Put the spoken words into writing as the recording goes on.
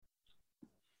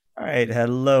All right,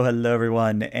 hello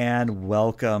everyone, and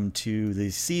welcome to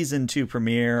the season 2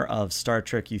 premiere of Star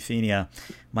Trek Euthenia.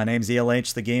 My name's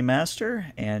ELH, the Game Master,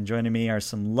 and joining me are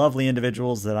some lovely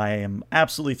individuals that I am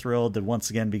absolutely thrilled to once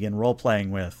again begin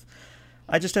role-playing with.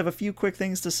 I just have a few quick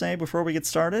things to say before we get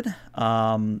started.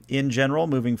 In general,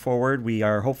 moving forward, we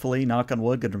are hopefully, knock on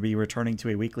wood, going to be returning to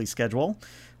a weekly schedule.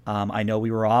 I know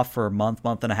we were off for a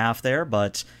month and a half there,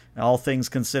 but all things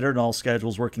considered and all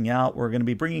schedules working out, we're going to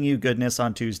be bringing you goodness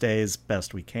on Tuesdays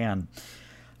best we can.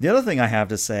 The other thing I have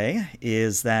to say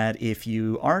is that if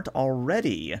you aren't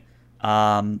already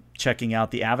checking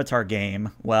out the Avatar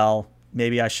game, well,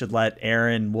 maybe I should let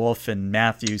Aaron, Wolf, and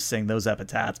Matthew sing those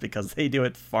epithets because they do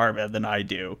it far better than I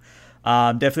do.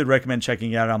 Definitely recommend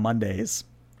checking it out on Mondays.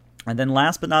 And then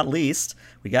last but not least,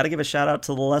 we got to give a shout out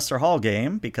to the Lester Hall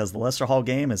game because the Lester Hall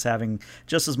game is having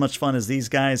just as much fun as these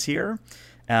guys here.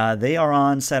 They are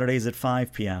on Saturdays at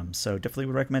 5 p.m., so definitely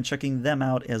would recommend checking them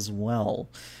out as well.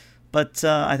 But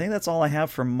I think that's all I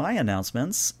have for my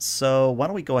announcements, so why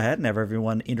don't we go ahead and have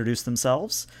everyone introduce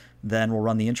themselves, then we'll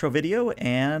run the intro video,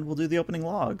 and we'll do the opening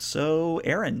log. So,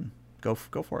 Aaron, go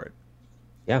for it.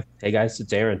 Yeah. Hey, guys,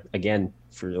 it's Aaron, again,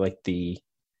 for like the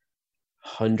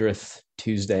 100th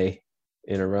Tuesday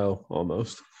in a row,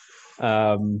 almost.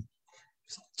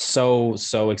 So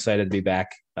excited to be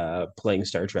back playing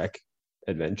Star Trek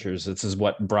Adventures. This is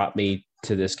what brought me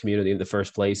to this community in the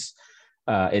first place.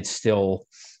 It's still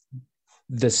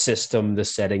the system, the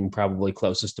setting probably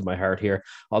closest to my heart here.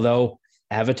 Although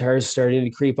Avatar is starting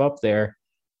to creep up there.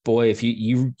 Boy, if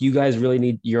you guys really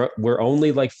need we're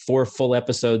only like 4 full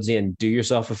episodes in. Do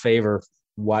yourself a favor,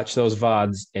 watch those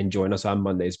VODs and join us on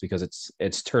Mondays because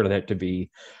it's turned out to be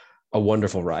a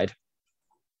wonderful ride.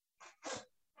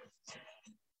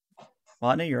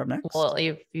 Watney, you're up next. Well,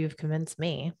 you've convinced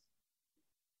me.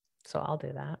 So I'll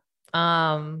do that.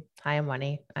 Hi, I'm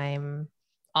Wani. I'm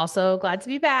also glad to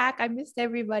be back. I missed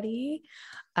everybody.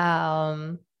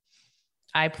 I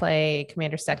play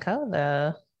Commander Setko,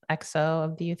 the XO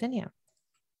of the Euthenia.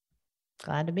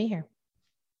 Glad to be here.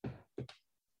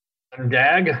 I'm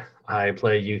Dag. I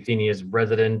play Euthenia's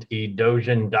resident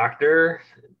Edosian doctor,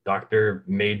 Dr.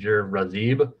 Major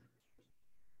Razib.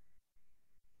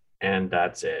 And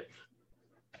that's it.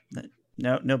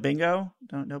 No bingo?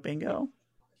 No bingo?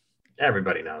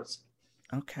 Everybody knows.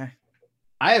 Okay.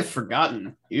 I have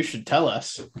forgotten. You should tell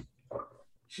us.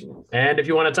 And if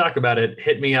you want to talk about it,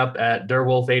 hit me up at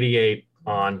Derwolf88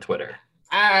 on Twitter.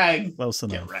 Close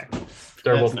enough.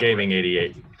 Derwolf Gaming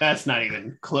 88. That's not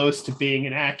even close to being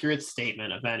an accurate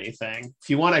statement of anything. If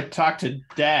you want to talk to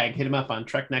Dag, hit him up on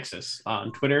Trek Nexus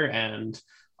on Twitter and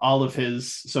all of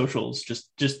his socials.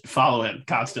 Just follow him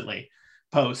constantly.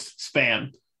 Post,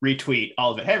 spam, retweet,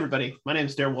 all of it. Hey, everybody. My name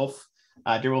is Derwolf.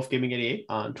 Deerwolf Gaming 88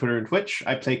 on Twitter and Twitch.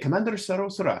 I play Commander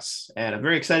Saros Saras, and I'm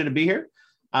very excited to be here.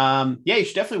 You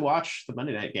should definitely watch the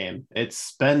Monday night game.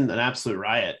 It's been an absolute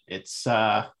riot. It's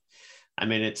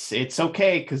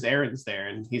okay because Aaron's there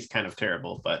and he's kind of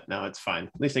terrible, but no, it's fine.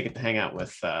 At least I get to hang out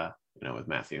with with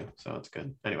Matthew, so it's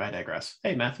good. Anyway, I digress.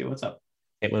 Hey, Matthew, what's up?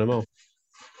 Hey, Mo.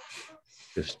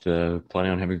 Just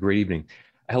planning on having a great evening.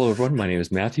 Hello, everyone. My name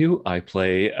is Matthew. I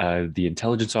play the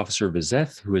intelligence officer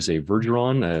Vizeth, who is a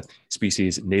Vergeron, a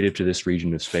species native to this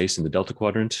region of space in the Delta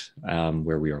Quadrant,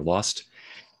 where we are lost.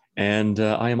 And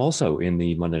I am also in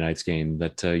the Monday Nights game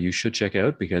that you should check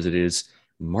out because it is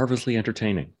marvelously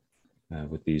entertaining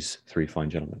with these 3 fine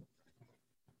gentlemen.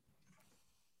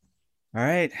 All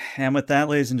right. And with that,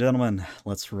 ladies and gentlemen,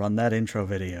 let's run that intro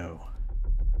video.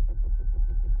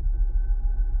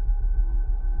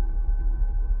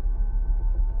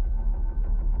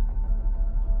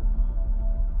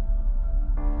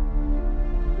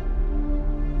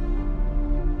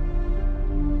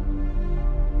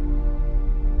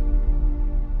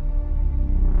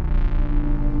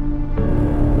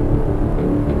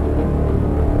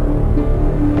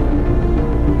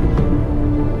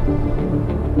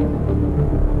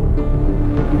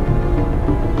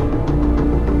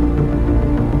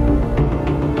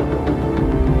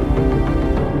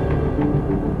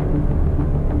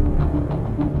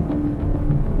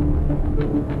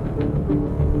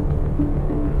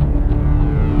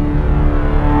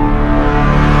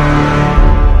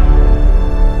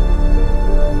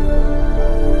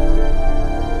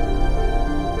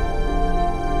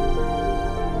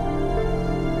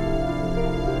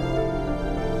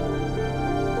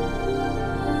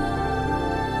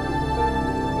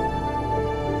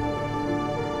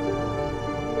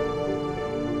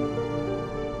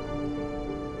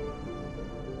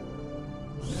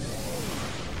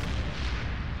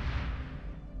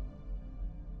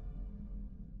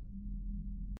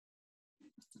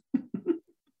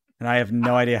 And I have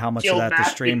no idea how much of Kill that the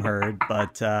Matthew. stream heard,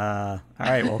 but all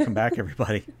right, welcome back,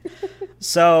 everybody.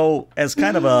 So, as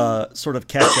kind of a sort of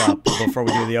catch-up before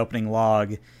we do the opening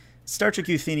log, Star Trek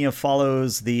Euthenia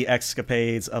follows the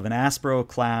escapades of an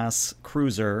Aspro-class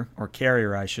cruiser, or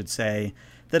carrier, I should say,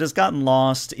 that has gotten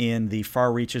lost in the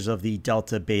far reaches of the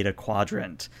Delta Beta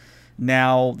Quadrant.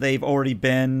 Now, they've already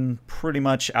been pretty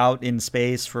much out in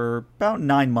space for about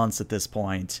 9 months at this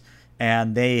point,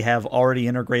 and they have already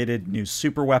integrated new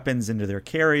super weapons into their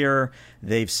carrier.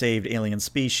 They've saved alien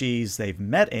species. They've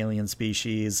met alien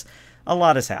species. A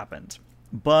lot has happened.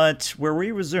 But where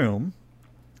we resume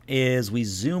is we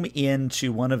zoom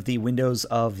into one of the windows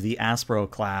of the Aspro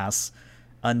class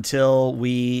until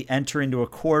we enter into a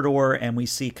corridor and we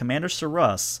see Commander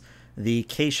Sarus, the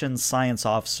Cation science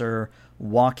officer,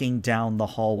 walking down the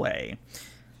hallway.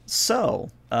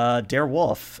 So, Dare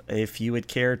Wolf, if you would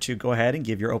care to go ahead and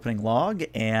give your opening log,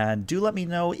 and do let me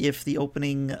know if the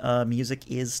opening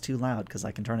music is too loud, because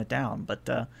I can turn it down.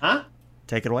 But Huh?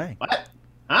 take it away. What?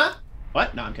 Huh?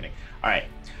 What? No, I'm kidding. All right.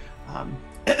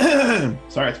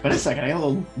 Sorry, it's been a second. I got a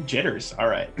little jitters. All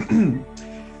right.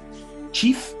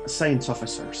 Chief Science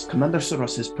Officers, Commander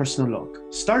Saros's personal log.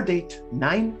 Stardate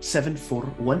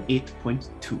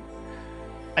 97418.2.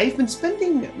 I have been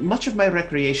spending much of my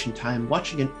recreation time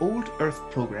watching an old Earth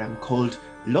program called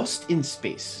Lost in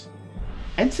Space.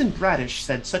 Ensign Bradish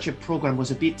said such a program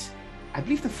was a bit, I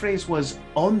believe the phrase was,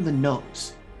 on the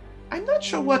nose. I'm not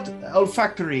sure what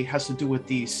olfactory has to do with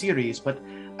the series, but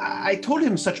I told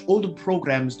him such old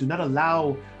programs do not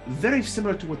allow, very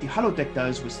similar to what the holodeck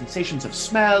does with sensations of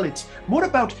smell. It's more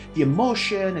about the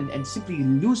emotion and simply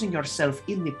losing yourself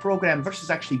in the program versus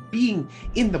actually being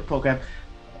in the program.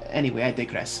 Anyway, I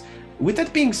digress. With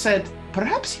that being said,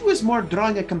 perhaps he was more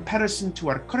drawing a comparison to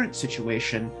our current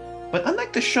situation, but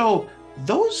unlike the show,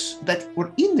 those that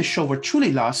were in the show were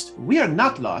truly lost. We are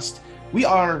not lost. We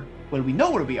are, well, we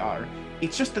know where we are.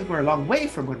 It's just that we're a long way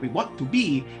from where we want to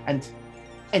be, and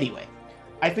anyway,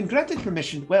 I've been granted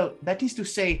permission, well, that is to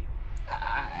say,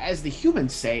 as the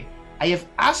humans say, I have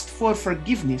asked for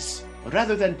forgiveness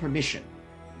rather than permission,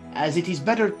 as it is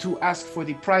better to ask for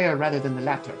the prior rather than the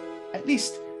latter. At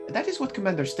least, that is what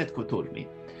Commander Stetko told me.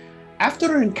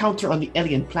 After our encounter on the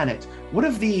alien planet, one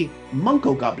of the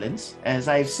Munko goblins, as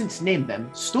I have since named them,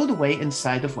 stowed away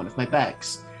inside of one of my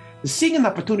bags. Seeing an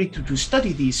opportunity to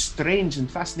study these strange and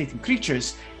fascinating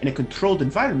creatures in a controlled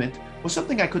environment was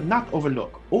something I could not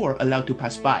overlook or allow to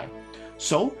pass by.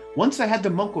 So, once I had the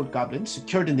Munko goblin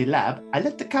secured in the lab, I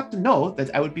let the captain know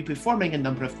that I would be performing a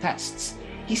number of tests.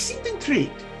 He seemed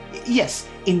intrigued. Yes,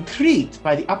 intrigued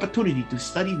by the opportunity to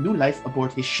study new life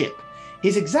aboard his ship.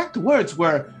 His exact words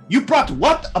were, "You brought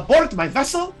what aboard my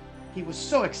vessel?" He was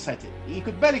so excited, he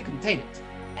could barely contain it.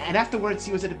 And afterwards,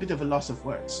 he was at a bit of a loss of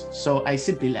words, so I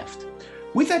simply left.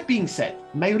 With that being said,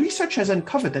 my research has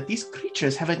uncovered that these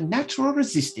creatures have a natural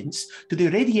resistance to the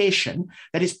radiation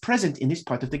that is present in this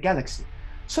part of the galaxy,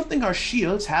 something our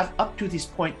shields have up to this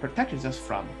point protected us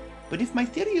from. But if my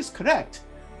theory is correct,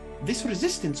 this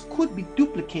resistance could be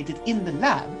duplicated in the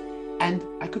lab, and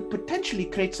I could potentially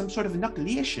create some sort of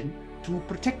inoculation to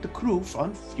protect the crew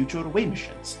on future away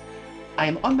missions. I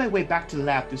am on my way back to the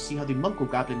lab to see how the Munko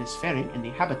goblin is faring in the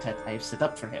habitat I have set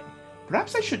up for him.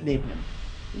 Perhaps I should name him.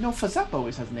 You know, Fazap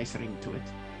always has a nice ring to it.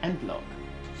 And log.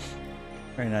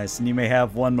 Very nice. And you may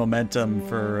have one momentum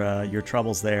for your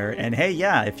troubles there. And hey,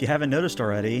 yeah, if you haven't noticed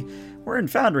already, we're in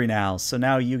Foundry now. So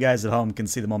now you guys at home can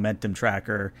see the momentum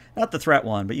tracker. Not the threat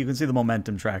one, but you can see the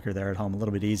momentum tracker there at home a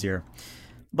little bit easier.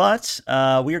 But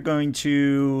we are going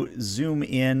to zoom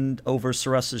in over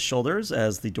Sarus's shoulders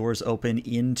as the doors open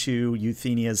into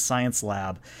Euthenia's science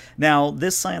lab. Now,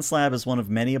 this science lab is one of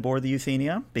many aboard the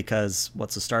Euthenia, because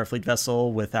what's a Starfleet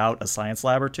vessel without a science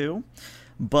lab or two?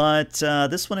 But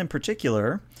this one in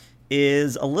particular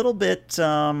is a little bit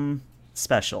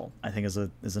special, I think is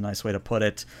a nice way to put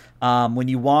it. When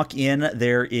you walk in,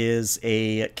 there is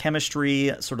a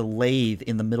chemistry sort of lathe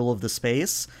in the middle of the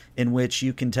space in which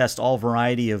you can test all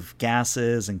variety of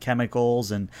gases and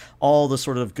chemicals and all the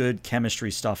sort of good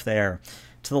chemistry stuff there.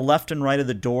 To the left and right of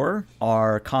the door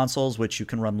are consoles which you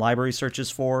can run library searches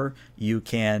for. You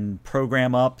can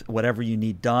program up whatever you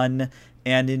need done,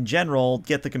 and in general,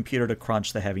 get the computer to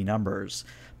crunch the heavy numbers.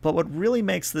 But what really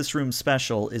makes this room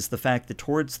special is the fact that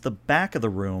towards the back of the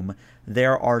room,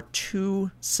 there are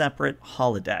two separate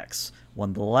holodecks,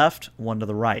 one to the left, one to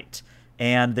the right.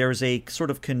 And there's a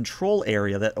sort of control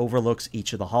area that overlooks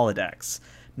each of the holodecks.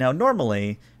 Now,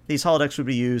 normally, these holodecks would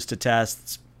be used to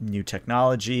test new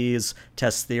technologies,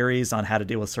 test theories on how to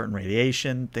deal with certain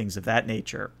radiation, things of that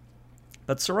nature.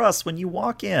 But Sarus, when you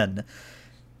walk in,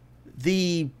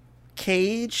 the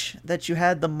cage that you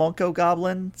had the Monko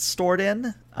Goblin stored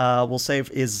in, we'll say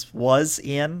was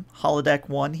in holodeck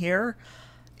 1 here.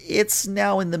 It's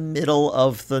now in the middle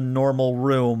of the normal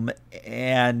room,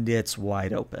 and it's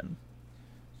wide open.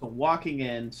 So walking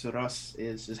in, Suros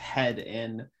is his head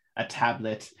in a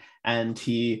tablet, and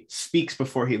he speaks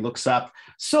before he looks up.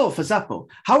 So, Fazapo,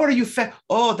 how are you?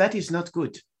 Oh, that is not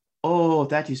good. Oh,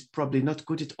 that is probably not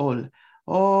good at all.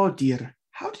 Oh, dear.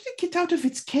 How did it get out of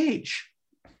its cage?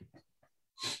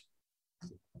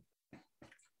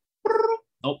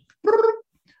 Oh.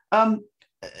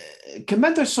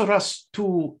 Commander Soras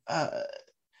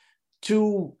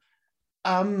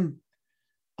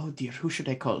oh dear, who should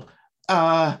I call?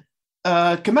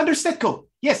 Commander Stetko.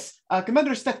 Yes,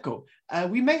 Commander Stetko.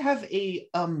 We may have a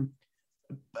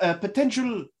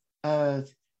potential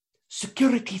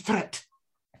security threat.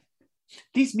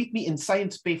 Please meet me in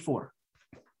Science Bay 4.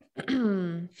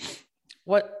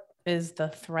 What is the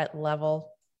threat level,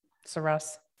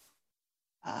 Soras?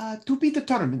 To be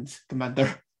determined,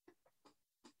 Commander.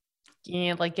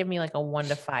 Yeah, give me a 1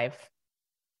 to 5.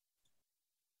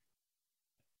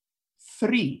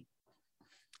 3.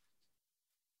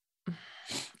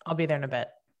 I'll be there in a bit.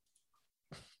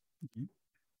 Mm-hmm.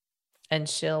 And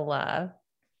she'll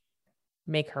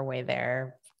make her way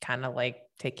there, kind of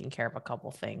taking care of a couple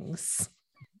things.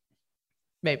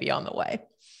 Maybe on the way.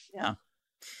 Yeah.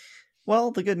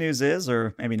 Well, the good news is,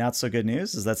 or maybe not so good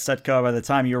news, is that Stetko, by the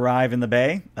time you arrive in the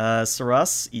bay,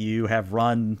 Saras, you have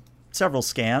run several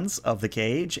scans of the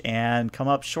cage and come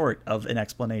up short of an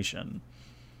explanation.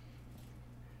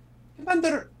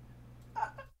 Commander,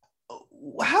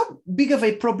 how big of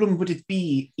a problem would it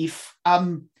be if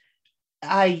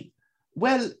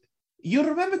you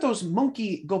remember those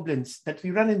monkey goblins that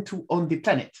we ran into on the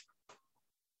planet?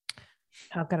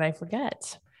 How could I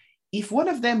forget? If one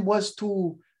of them was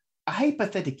to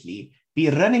hypothetically be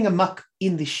running amok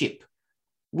in the ship,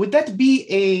 would that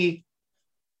be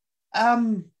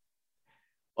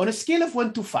on a scale of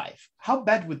 1 to 5, how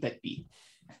bad would that be?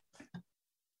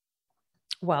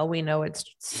 Well, we know its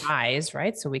size,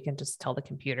 right? So we can just tell the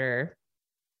computer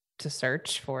to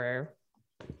search for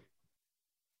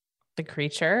the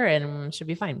creature and it should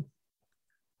be fine.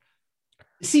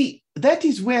 See, that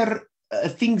is where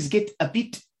things get a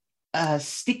bit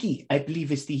sticky, I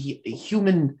believe is the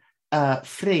human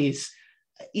phrase.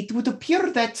 It would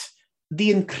appear that the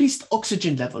increased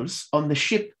oxygen levels on the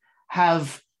ship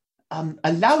have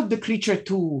allowed the creature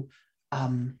to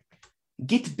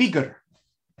get bigger.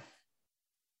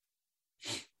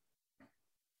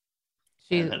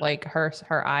 She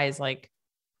her eyes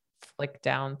flick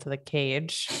down to the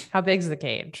cage. How big's the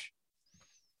cage?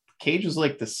 Cage is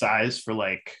the size for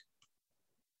a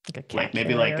cat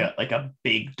maybe carrier? like a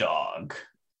big dog,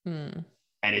 And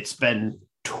it's been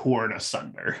torn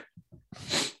asunder.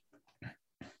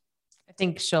 I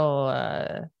think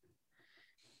she'll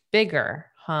bigger,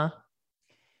 huh?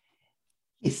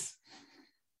 Yes.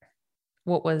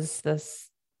 What was this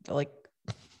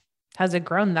has it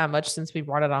grown that much since we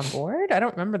brought it on board? I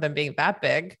don't remember them being that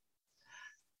big.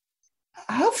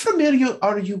 How familiar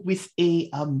are you with a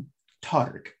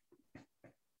targ?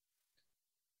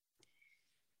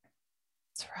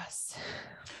 It's for us.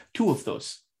 2 of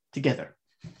those together.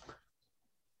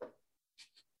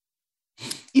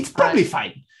 It's probably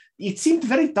fine. It seemed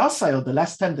very docile the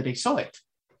last time that I saw it,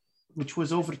 which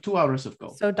was over 2 hours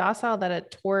ago. So docile that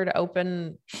it tore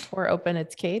open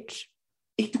its cage?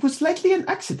 It was likely an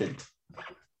accident.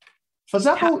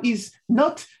 Fazapo is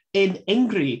not an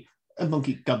angry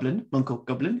Monko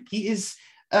Goblin. He is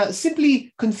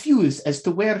simply confused as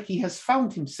to where he has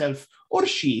found himself, or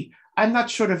she. I'm not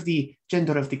sure of the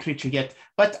gender of the creature yet,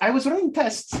 but I was running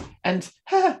tests and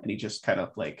he just kind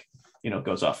of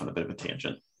goes off on a bit of a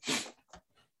tangent.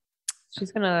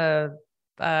 She's gonna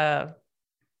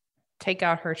take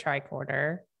out her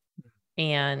tricorder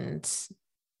and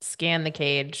scan the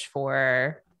cage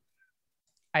for,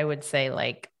 I would say,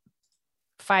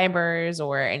 fibers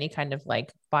or any kind of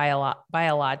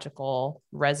biological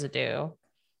residue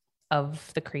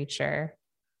of the creature.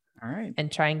 All right.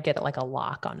 And try and get a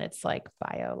lock on its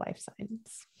bio life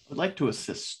signs. I would like to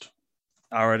assist.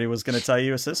 Already was going to tell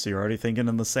you assist, so you're already thinking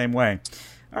in the same way.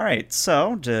 All right,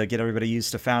 so to get everybody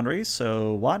used to Foundry,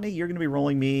 so Watney, you're going to be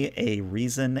rolling me a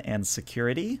Reason and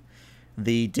Security.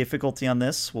 The difficulty on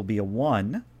this will be a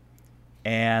 1.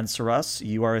 And Saras,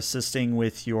 you are assisting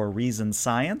with your Reason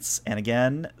Science. And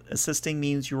again, assisting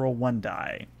means you roll 1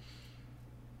 die.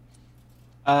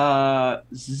 I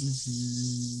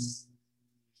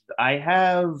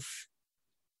have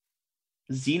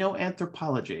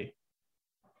Xenoanthropology.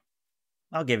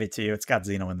 I'll give it to you. It's got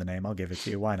Xeno in the name. I'll give it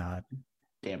to you. Why not?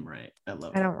 Damn right. I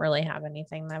love I it. don't really have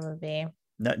anything that would be.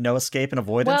 No escape and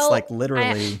avoidance, Well, like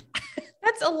literally.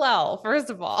 That's a lull, first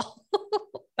of all.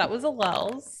 That was a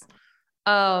lulls.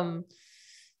 I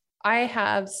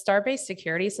have star-based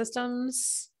security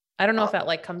systems. I don't know if that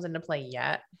like comes into play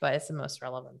yet, but it's the most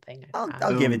relevant thing.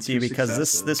 I'll give it to you Two because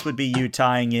successes. this would be you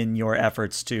tying in your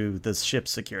efforts to the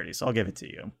ship's security. So I'll give it to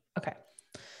you. Okay.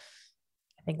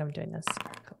 I think I'm doing this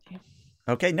correctly.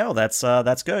 Okay, no, that's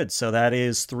good. So that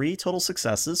is 3 total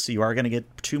successes. So you are going to get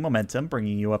 2 momentum,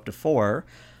 bringing you up to 4.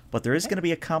 But there is going to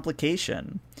be a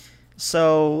complication.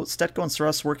 So Stetko and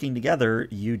Saras working together,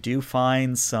 you do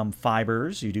find some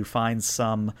fibers. You do find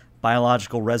some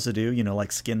biological residue,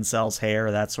 like skin cells,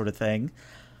 hair, that sort of thing.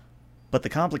 But the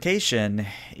complication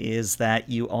is that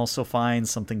you also find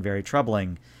something very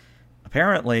troubling.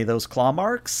 Apparently, those claw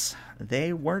marks,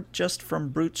 they weren't just from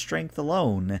brute strength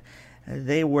alone.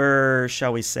 They were,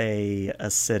 shall we say,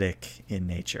 acidic in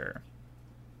nature.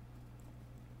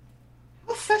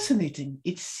 How fascinating.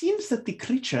 It seems that the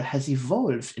creature has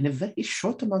evolved in a very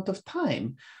short amount of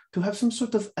time to have some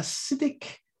sort of acidic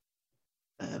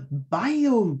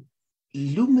biolumin.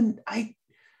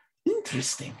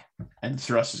 Interesting. And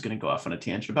Saras is going to go off on a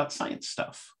tangent about science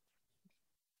stuff.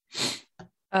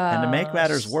 And to make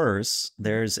matters worse,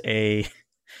 there's a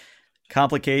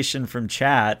complication from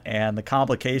chat, and the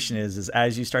complication is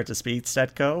as you start to speak,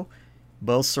 Stetko,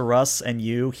 both Saras and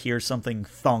you hear something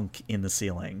thunk in the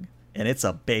ceiling. And it's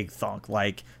a big thunk,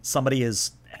 like somebody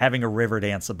is having a river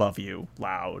dance above you,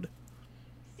 loud.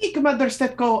 See, Commander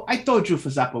Stetko, I told you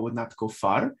Fazappa would not go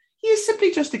far. He is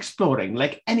simply just exploring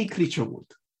like any creature would.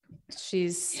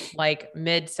 She's like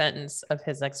mid-sentence of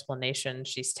his explanation.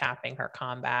 She's tapping her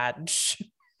comm badge.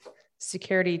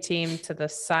 Security team to the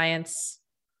science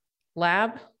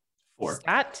lab. 4.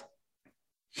 Stat.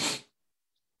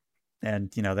 And,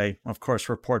 they, of course,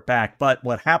 report back. But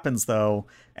what happens, though,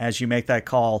 as you make that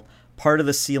call, part of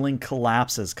the ceiling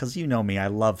collapses. Because you know me, I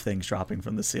love things dropping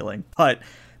from the ceiling. But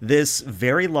this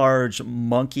very large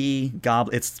monkey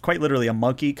goblin, it's quite literally a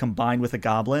monkey combined with a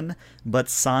goblin, but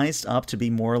sized up to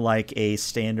be more like a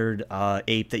standard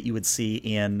ape that you would see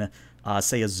in,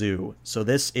 say, a zoo. So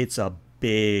it's a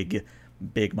big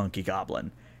monkey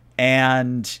goblin.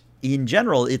 And in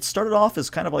general, it started off as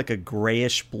kind of like a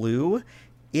grayish blue.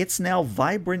 It's now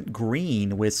vibrant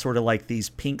green with sort of like these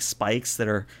pink spikes that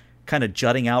are kind of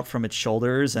jutting out from its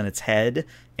shoulders and its head.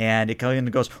 And it kind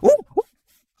of goes, ooh, ooh.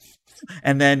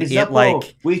 And then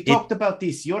we talked about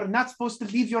this. You're not supposed to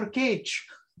leave your cage.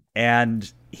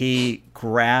 And he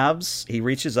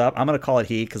reaches up. I'm going to call it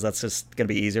he because that's just going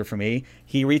to be easier for me.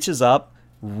 He reaches up,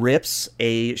 rips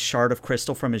a shard of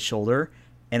crystal from his shoulder,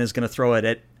 and is going to throw it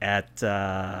at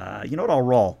you know what? I'll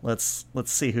roll. Let's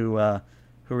see who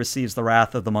receives the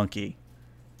wrath of the monkey.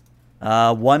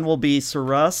 1 will be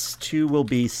Saras, 2 will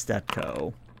be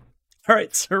Stetko. All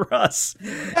right, Saras,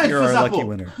 you're our lucky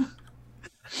winner.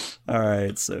 All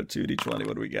right, so 2d20.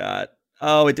 What do we got?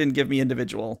 Oh, it didn't give me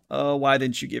individual. Oh, why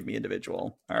didn't you give me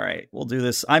individual? All right, we'll do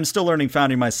this. I'm still learning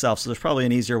Foundry myself, so there's probably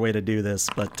an easier way to do this.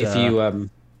 But if you,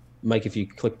 Mike, if you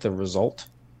click the result,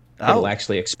 it'll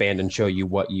actually expand and show you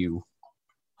what you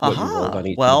rolled on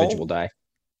each individual die.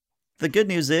 The good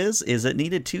news is it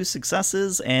needed 2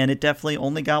 successes, and it definitely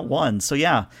only got 1. So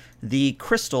yeah, the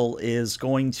crystal is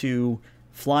going to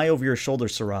fly over your shoulder,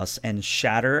 Saras, and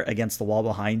shatter against the wall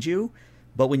behind you.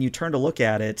 But when you turn to look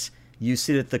at it, you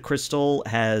see that the crystal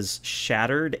has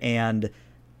shattered and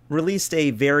released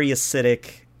a very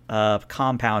acidic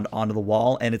compound onto the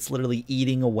wall, and it's literally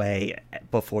eating away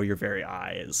before your very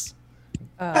eyes.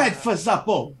 Bad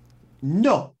Fazappo!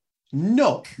 No!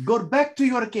 Go back to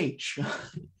your cage.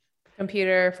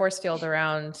 Computer force field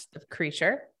around the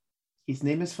creature. His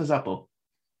name is Fazappo.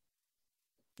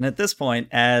 And at this point,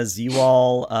 as you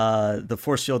all, the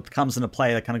force field comes into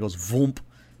play, that kind of goes voomp,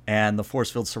 and the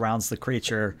force field surrounds the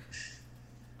creature.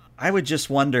 I would just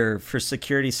wonder, for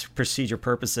security procedure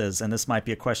purposes, and this might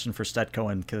be a question for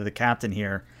Stetko and the captain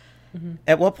here,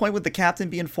 at what point would the captain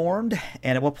be informed,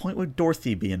 and at what point would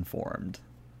Dorothy be informed?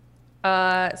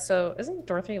 So isn't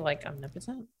Dorothy like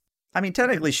omnipotent? I mean,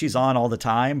 technically she's on all the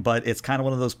time, but it's kind of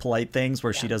one of those polite things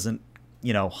where she doesn't,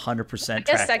 100% I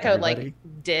guess track Stetko everybody.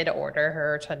 did order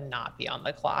her to not be on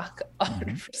the clock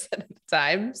 100% of the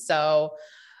time. So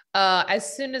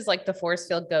as soon as the force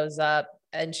field goes up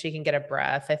and she can get a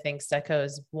breath, I think Stetko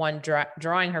is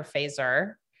drawing her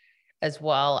phaser as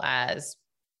well as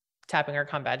tapping her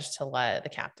comm badge to let the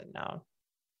captain know.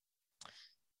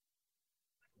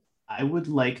 I would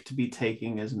like to be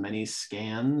taking as many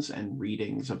scans and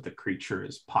readings of the creature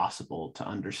as possible to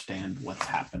understand what's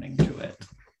happening to it.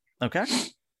 Okay.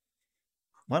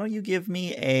 why don't you give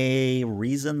me a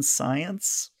reason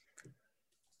science?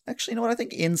 Actually, you know what? I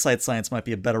think insight science might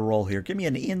be a better roll here. Give me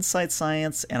an insight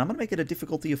science, and I'm going to make it a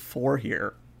difficulty of 4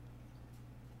 here.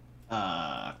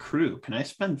 Crew, can I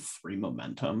spend 3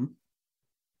 momentum?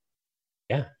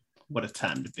 Yeah. What a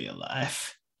time to be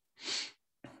alive.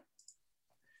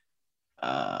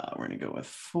 We're going to go with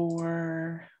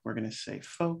 4. We're going to say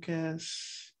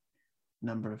focus.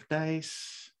 Number of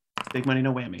dice. Big money,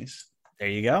 no whammies. There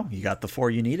you go. You got the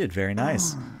 4 you needed. Very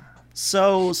nice.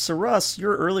 So, Russ,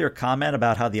 your earlier comment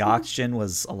about how the oxygen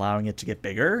was allowing it to get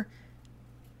bigger,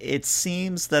 it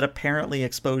seems that apparently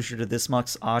exposure to this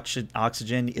much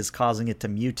oxygen is causing it to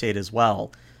mutate as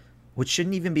well, which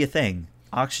shouldn't even be a thing.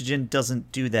 Oxygen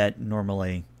doesn't do that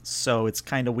normally, so it's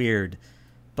kind of weird.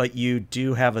 But you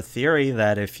do have a theory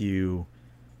that if you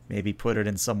maybe put it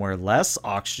in somewhere less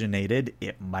oxygenated,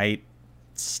 it might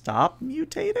stop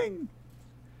mutating?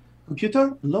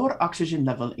 Computer, lower oxygen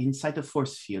level inside the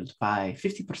force field by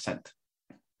 50%.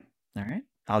 All right.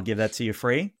 I'll give that to you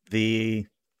free. The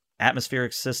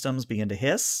atmospheric systems begin to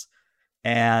hiss,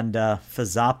 and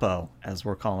Fazapo, as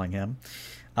we're calling him,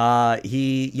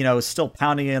 he, is still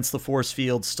pounding against the force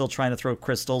field, still trying to throw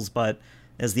crystals, but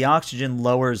as the oxygen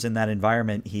lowers in that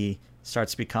environment, he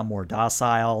starts to become more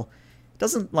docile.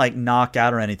 Doesn't, knock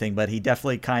out or anything, but he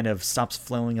definitely kind of stops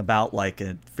flailing about like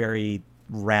a very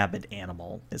rabid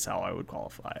animal, is how I would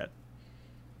qualify it.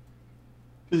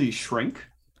 Does he shrink?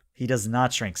 He does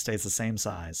not shrink, stays the same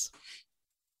size.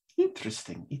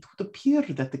 Interesting. It would appear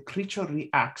that the creature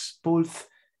reacts both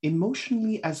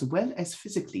emotionally as well as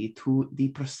physically to the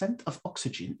percent of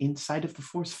oxygen inside of the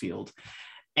force field.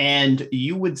 And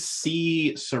you would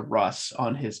see Sir Russ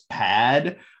on his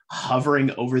pad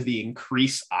hovering over the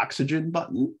increase oxygen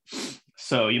button.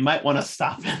 So you might want to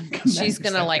stop him. She's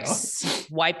going to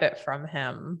swipe it from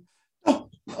him.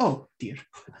 Oh dear.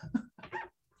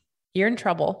 You're in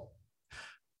trouble.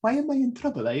 Why am I in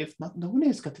trouble? I have not. No one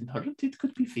has gotten hurt. It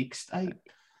could be fixed.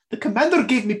 The commander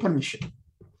gave me permission.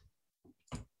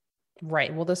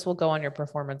 Right. Well, this will go on your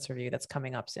performance review that's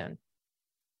coming up soon.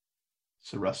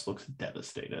 So Russ looks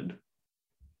devastated.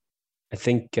 I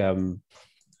think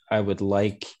I would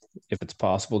like, if it's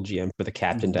possible, GM, for the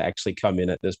captain to actually come in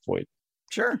at this point.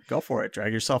 Sure, go for it.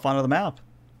 Drag yourself onto the map.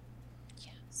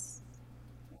 Yes.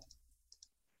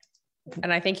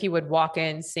 And I think he would walk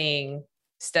in seeing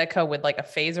Stegco with a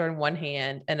phaser in one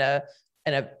hand and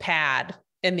a pad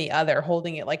in the other,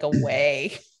 holding it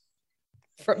away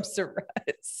from Sir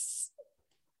Russ.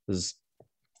 Does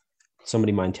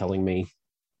somebody mind telling me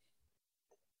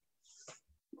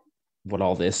what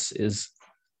all this is?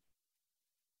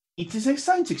 It is a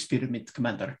science experiment,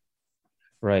 Commander.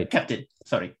 Right. Captain,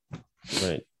 sorry.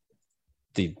 Right.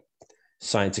 The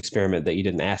science experiment that you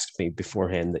didn't ask me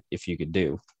beforehand if you could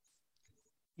do.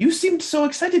 You seemed so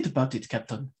excited about it,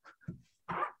 Captain.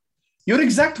 Your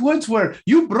exact words were,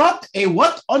 "You brought a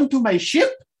what onto my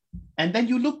ship?" And then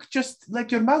you look just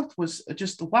like your mouth was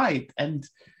just wide and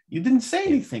you didn't say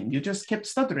anything. You just kept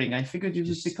stuttering. I figured it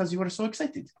was because you were so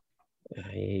excited.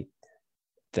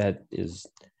 That is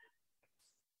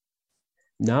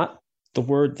not the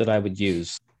word that I would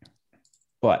use,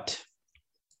 but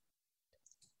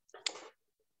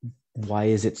why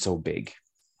is it so big?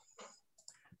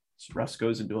 So Russ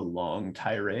goes into a long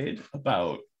tirade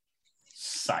about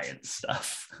science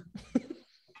stuff.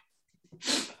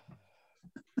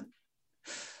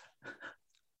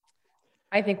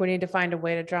 I think we need to find a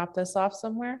way to drop this off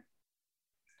somewhere.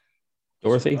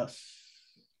 Dorothy?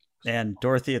 And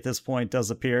Dorothy at this point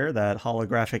does appear. That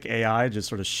holographic AI just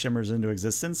sort of shimmers into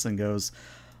existence and goes,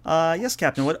 yes,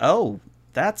 Captain. What? Oh,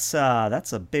 that's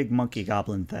a big monkey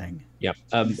goblin thing. Yep.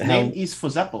 His name is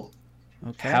Fazapo.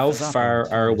 Okay. How Fazapo. far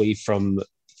are we from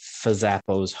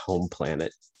Fazapo's home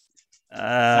planet?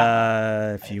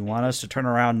 If you want us to turn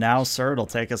around now, sir, it'll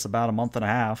take us about a month and a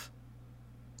half.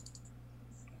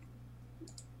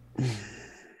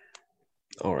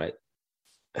 All right.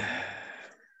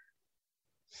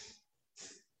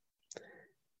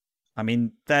 I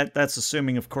mean, that's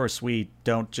assuming, of course, we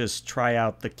don't just try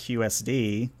out the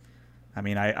QSD. I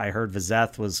mean, I heard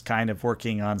Vizeth was kind of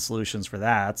working on solutions for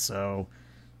that, so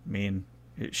I mean,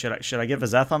 should I get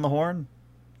Vizeth on the horn?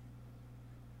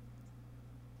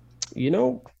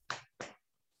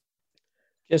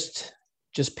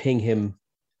 Just ping him,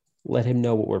 let him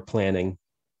know what we're planning.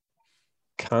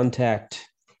 Contact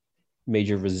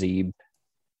Major Razib.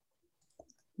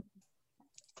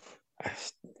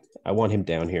 I want him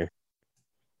down here.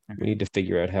 We need to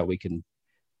figure out how we can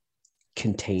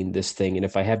contain this thing, and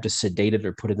if I have to sedate it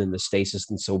or put it in the stasis,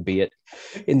 then so be it.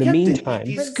 In the Captain, meantime, it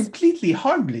is completely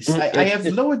harmless. I have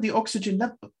lowered the oxygen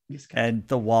And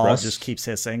the wall Russ? just keeps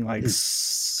hissing like.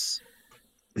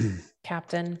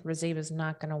 Captain Razib is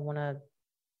not going to want to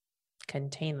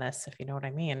contain this, if you know what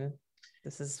I mean.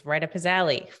 This is right up his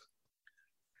alley.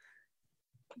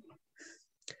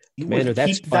 You Commander, would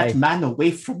that's keep that why- man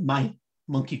away from my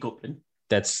monkey goblin.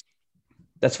 That's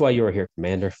why you're here,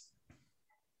 Commander.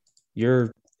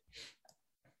 You're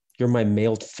my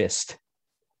mailed fist.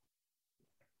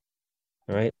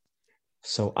 All right.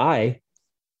 So I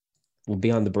will be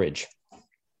on the bridge.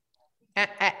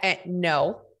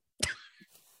 No.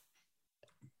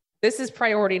 This is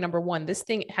priority number one. This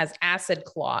thing has acid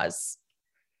claws.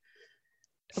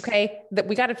 Okay, that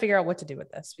we got to figure out what to do with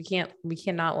this. We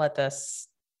cannot let this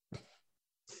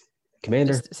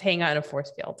Commander, just hang out in a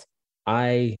force field.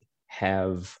 I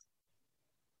have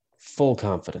full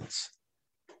confidence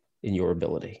in your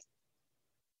ability.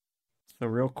 So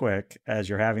real quick, as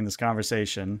you're having this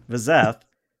conversation, Vizeth,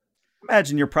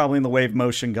 imagine you're probably in the wave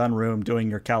motion gun room doing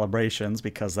your calibrations,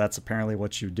 because that's apparently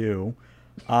what you do.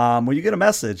 When you get a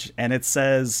message and it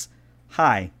says,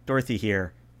 "Hi, Dorothy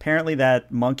here. Apparently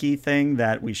that monkey thing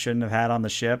that we shouldn't have had on the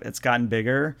ship, it's gotten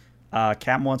bigger.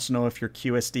 Captain wants to know if your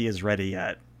QSD is ready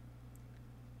yet."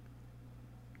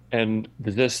 And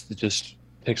this just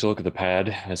takes a look at the pad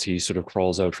as he sort of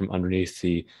crawls out from underneath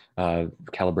the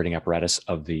calibrating apparatus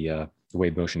of the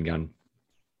wave motion gun.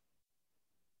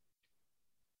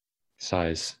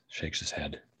 Sighs, shakes his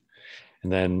head,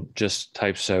 and then just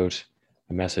types out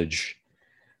a message.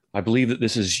 "I believe that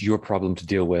this is your problem to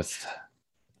deal with.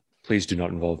 Please do not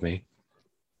involve me."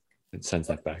 It sends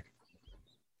that back.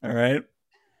 All right.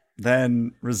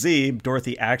 Then Razib,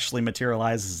 Dorothy actually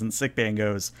materializes in sickbay and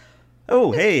goes,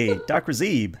 "Oh, hey, Doc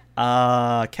Razib.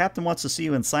 Captain wants to see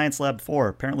you in Science Lab 4.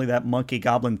 Apparently that monkey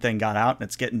goblin thing got out and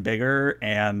it's getting bigger,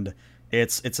 and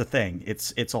it's a thing.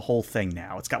 It's a whole thing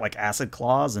now. It's got like acid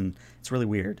claws and it's really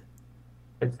weird."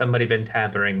 Has somebody been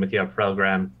tampering with your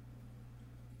program?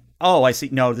 Oh, I see.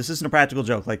 No, this isn't a practical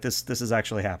joke. Like this is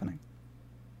actually happening.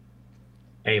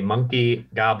 A monkey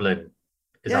goblin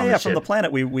is on Yeah, the from ship. the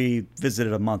planet we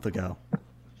visited a month ago.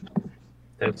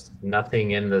 There's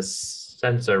nothing in the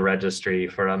sensor registry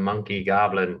for a monkey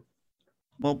goblin.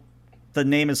 Well, the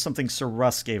name is something Sir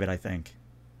Russ gave it, I think.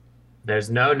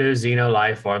 There's no new xeno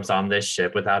life forms on this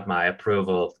ship without my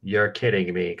approval. You're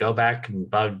kidding me. Go back and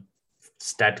bug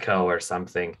Stetco or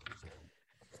something.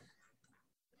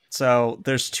 So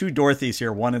there's two Dorothys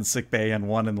here, one in sickbay and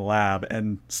one in the lab.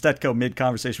 And Stetco,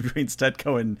 mid-conversation between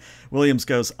Stetco and Williams,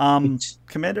 goes,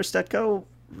 Commander Stetco,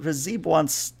 Razib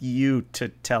wants you to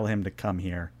tell him to come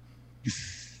here.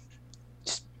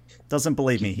 Doesn't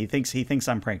believe me. He thinks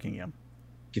I'm pranking him.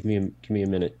 Give me a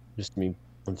minute. Just give me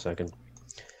 1 second.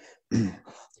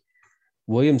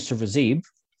 Williams to Razib.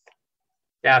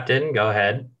 Captain, go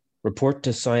ahead. Report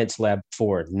to Science Lab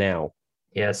 4 now.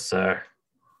 Yes, sir.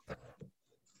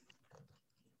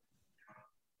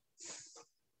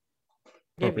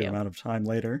 Appropriate amount of time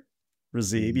later.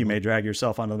 Razib, you may drag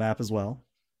yourself onto the map as well.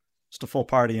 Just a full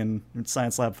party in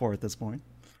Science Lab 4 at this point.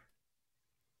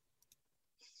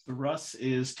 Russ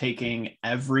is taking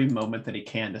every moment that he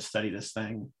can to study this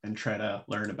thing and try to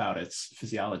learn about its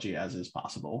physiology as is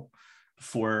possible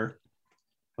before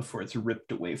it's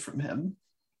ripped away from him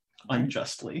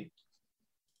unjustly.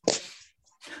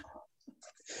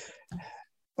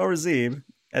 Well, Razib,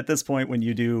 at this point, when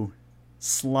you do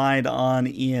slide on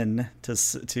in to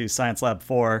Science Lab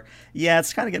 4, yeah,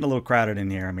 it's kind of getting a little crowded in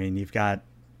here. I mean, you've got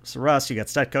Sir Russ, you got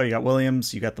Stetco, you got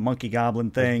Williams, you got the monkey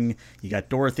goblin thing, you got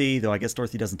Dorothy, though I guess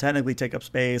Dorothy doesn't technically take up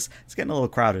space. It's getting a little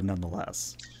crowded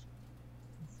nonetheless.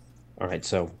 All right,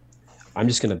 so I'm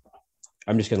just gonna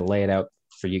lay it out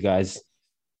for you guys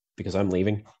because I'm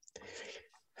leaving.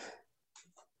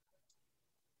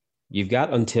 You've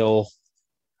got until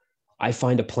I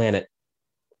find a planet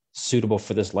suitable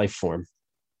for this life form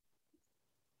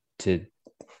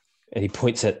and he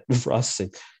points at Russ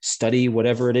and study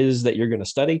whatever it is that you're going to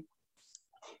study.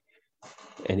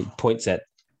 And he points at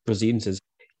Razib and says,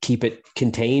 keep it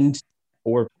contained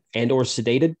or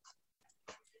sedated.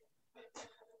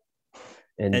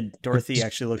 And Dorothy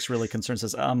actually looks really concerned,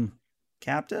 says,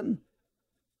 Captain?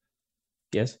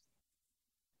 Yes?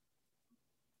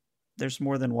 There's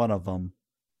more than one of them.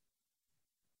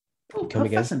 Oh, Come how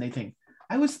again? fascinating.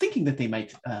 I was thinking that they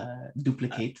might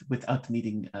duplicate without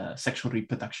needing sexual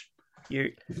reproduction.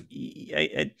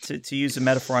 To use a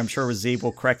metaphor, I'm sure Razib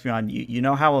will correct me on. You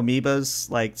know how amoebas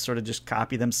like sort of just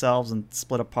copy themselves and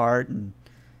split apart, and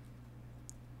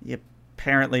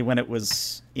apparently when it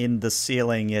was in the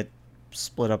ceiling, it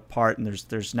split apart, and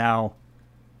there's now,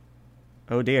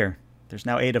 oh dear, there's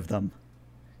now 8 of them.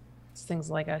 It's things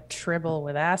like a tribble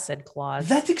with acid claws.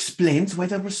 That explains why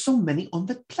there were so many on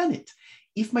that planet.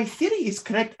 If my theory is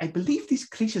correct, I believe these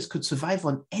creatures could survive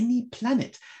on any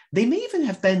planet. They may even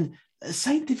have been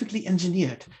scientifically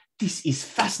engineered. This is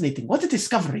fascinating. What a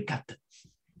discovery, Captain.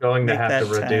 Going to Make have to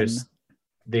that 10. reduce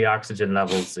the oxygen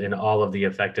levels in all of the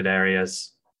affected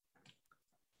areas.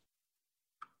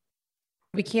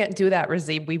 We can't do that,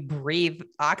 Razib. We breathe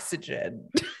oxygen.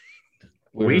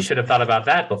 We should have thought about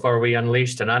that before we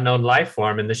unleashed an unknown life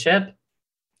form in the ship.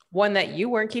 One that you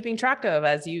weren't keeping track of,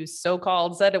 as you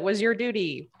so-called said it was your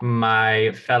duty.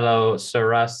 My fellow Sir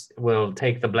Russ will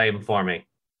take the blame for me.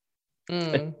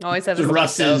 Always have So a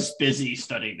Russ note. is busy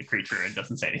studying the creature and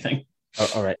doesn't say anything.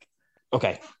 All right.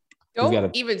 Okay. Don't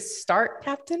gotta- even start,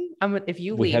 Captain. If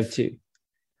you We leave, have two.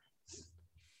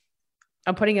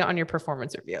 I'm putting it on your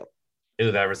performance review.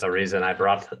 Knew there was a reason I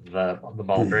brought the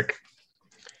baldric.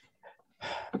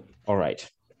 All right.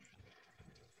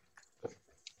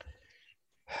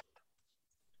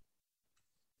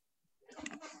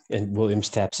 And Williams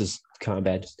taps his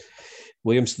combat.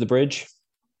 Williams to the bridge.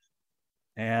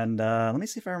 And let me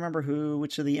see if I remember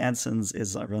which of the ensigns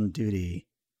is on duty.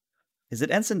 Is it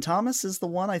Ensign Thomas is the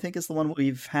one? I think is the one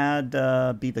we've had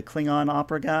be the Klingon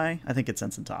opera guy. I think it's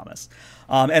Ensign Thomas.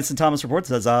 Ensign Thomas reports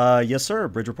says, yes, sir,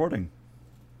 bridge reporting.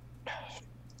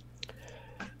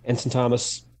 Ensign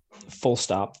Thomas, full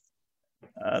stop.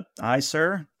 Aye,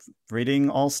 sir. Reading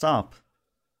all stop.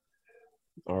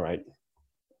 All right.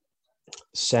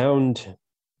 Sound.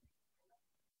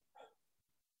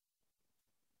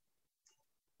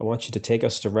 I want you to take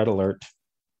us to red alert.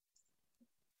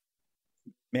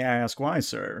 May I ask why,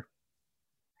 sir?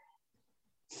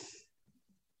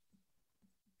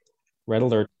 Red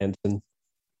alert, Ensign.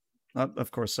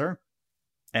 Of course, sir.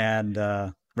 And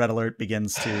red alert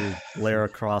begins to blare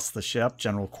across the ship.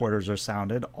 General quarters are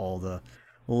sounded. All the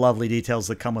lovely details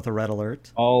that come with a red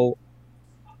alert. All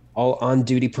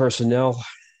on-duty personnel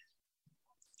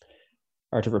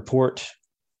are to report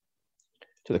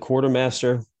to the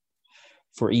quartermaster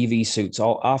for EV suits.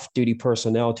 All off-duty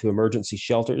personnel to emergency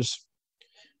shelters.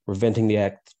 We're venting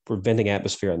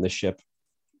atmosphere on this ship.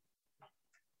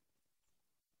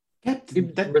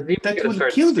 Captain, that Razib's gonna will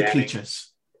start kill the scanning.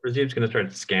 creatures. Razib's going to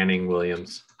start scanning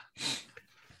Williams.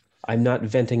 I'm not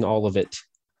venting all of it,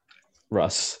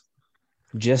 Russ.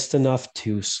 Just enough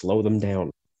to slow them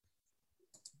down.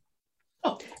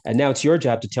 Oh. And now it's your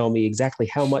job to tell me exactly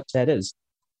how much that is.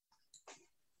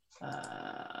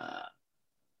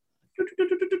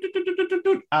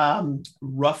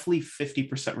 Roughly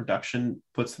 50% reduction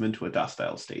puts them into a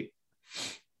docile state.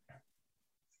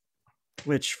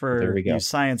 Which, There for we go. you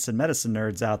science and medicine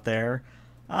nerds out there,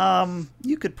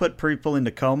 you could put people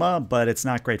into coma, but it's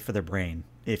not great for their brain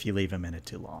if you leave them in it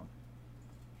too long.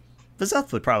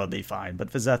 Vizeth would probably be fine, but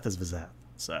Vizeth is Vizeth,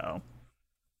 so...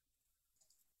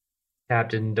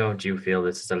 Captain, don't you feel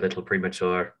this is a little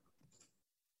premature?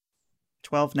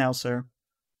 12 now, sir.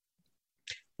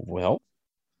 Well,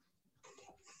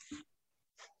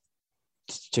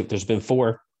 there's been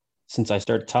 4 since I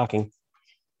started talking.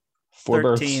 4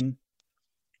 births. 13.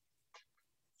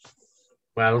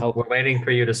 Well, Oh. we're waiting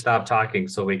for you to stop talking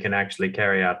so we can actually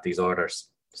carry out these orders,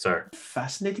 sir.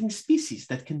 Fascinating species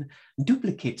that can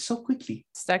duplicate so quickly.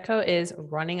 Stecco is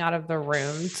running out of the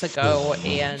room to go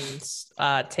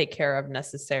and take care of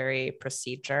necessary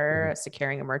procedure,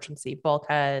 securing emergency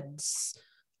bulkheads,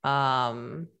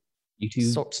 You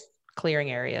two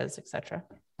clearing areas, etc.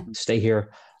 stay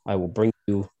here. I will bring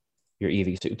you your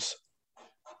EV suits.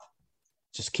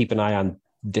 Just keep an eye on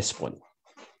this one.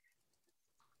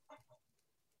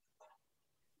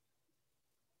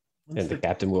 And the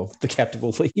captain will leave.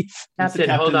 Once the Captain,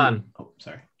 hold on. Oh,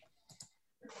 sorry.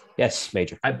 Yes,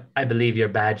 Major. I believe your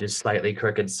badge is slightly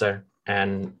crooked, sir.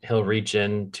 And he'll reach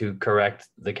in to correct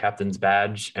the captain's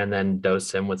badge and then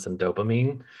dose him with some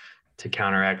dopamine to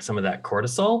counteract some of that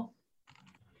cortisol.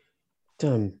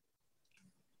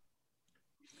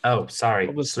 Oh, sorry.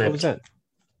 What was slipped. that?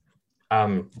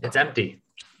 It's empty.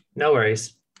 No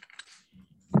worries.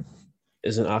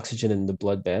 Isn't oxygen in the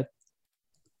blood bad?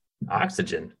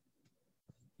 Oxygen.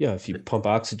 Yeah, if you pump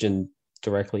oxygen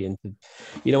directly into,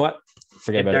 you know what?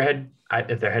 Forget If about there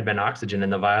it. if there had been oxygen in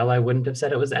the vial, I wouldn't have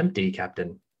said it was empty,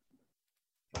 Captain.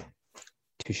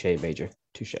 Touche, Major.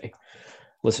 Touche.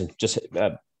 Listen, just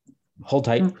hold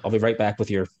tight. I'll be right back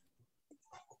with your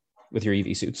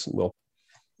EV suits. We'll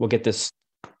get this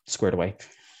squared away.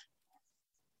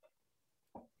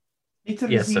 Major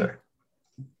Yes, Razib, sir.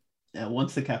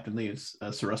 Once the captain leaves,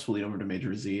 Sir Russ will lean over to Major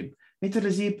Razib. Major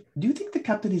Razib, do you think the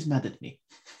captain is mad at me?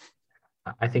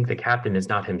 I think the captain is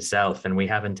not himself, and we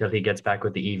have until he gets back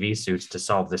with the EV suits to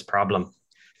solve this problem.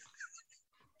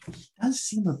 Does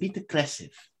seem a bit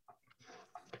aggressive.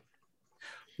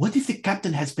 What if the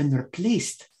captain has been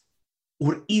replaced?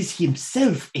 Or is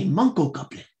himself a Monko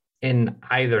goblin? In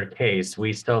either case,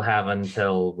 we still have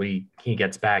until he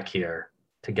gets back here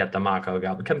to get the Mako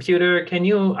Goblin. Computer, can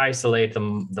you isolate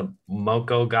the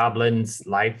Moko Goblin's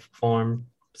life form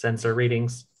sensor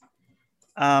readings?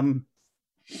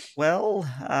 Well,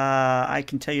 I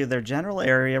can tell you their general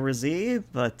area, Razi,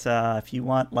 but if you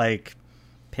want, like,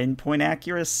 pinpoint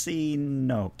accuracy,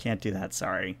 no, can't do that,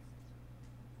 sorry.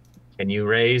 Can you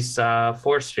raise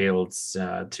force fields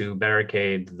to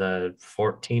barricade the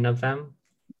 14 of them?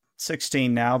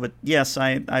 16 now, but yes,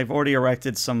 I've already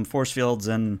erected some force fields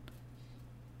and...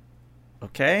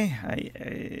 Okay,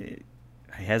 I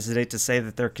hesitate to say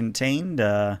that they're contained.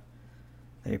 They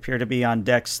appear to be on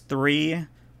decks 3,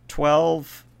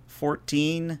 12,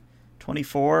 14,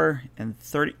 24, and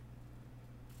 30.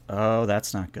 Oh,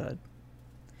 that's not good.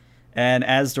 And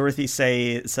as Dorothy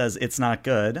says it's not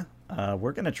good,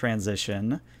 we're going to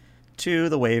transition to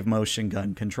the wave motion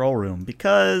gun control room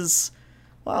because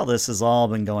while this has all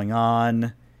been going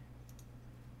on,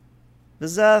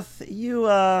 Vizeth,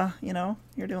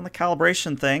 you're doing the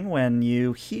calibration thing when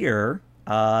you hear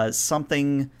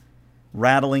something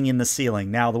rattling in the ceiling.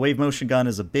 Now, the wave motion gun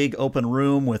is a big open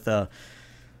room with a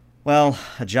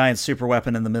giant super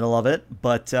weapon in the middle of it,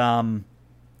 but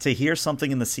to hear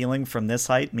something in the ceiling from this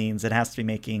height means it has to be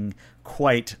making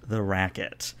quite the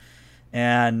racket.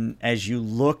 And as you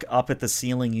look up at the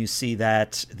ceiling, you see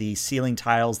that the ceiling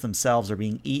tiles themselves are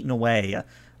being eaten away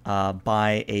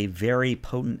by a very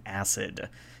potent acid.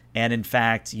 And in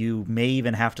fact, you may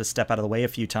even have to step out of the way a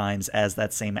few times as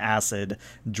that same acid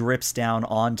drips down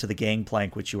onto the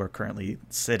gangplank which you are currently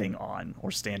sitting on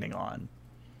or standing on.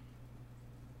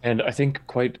 And I think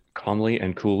quite calmly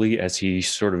and coolly as he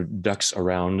sort of ducks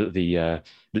around the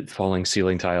falling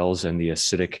ceiling tiles and the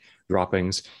acidic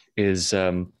droppings is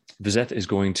Vizeth is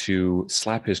going to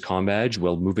slap his comm badge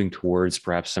while moving towards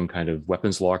perhaps some kind of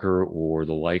weapons locker or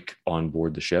the like on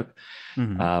board the ship,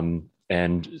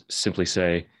 and simply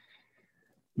say,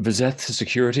 Vizeth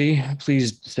security,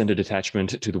 please send a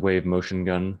detachment to the wave motion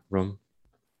gun room.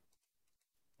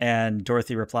 And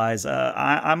Dorothy replies,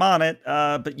 I'm on it,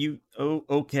 but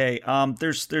okay.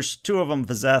 There's two of them,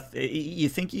 Vizeth. You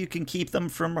think you can keep them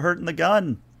from hurting the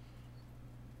gun?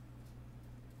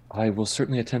 I will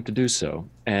certainly attempt to do so.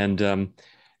 And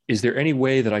is there any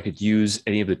way that I could use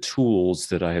any of the tools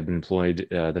that I have been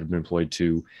employed,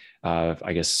 to,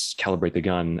 I guess, calibrate the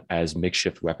gun as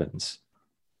makeshift weapons?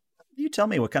 You tell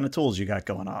me what kind of tools you got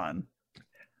going on.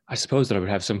 I suppose that I would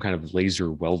have some kind of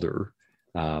laser welder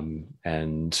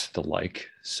and the like.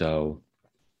 So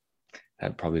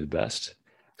that'd probably be the best.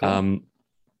 Cool.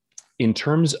 In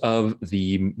terms of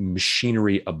the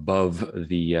machinery above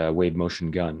the wave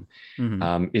motion gun,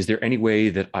 is there any way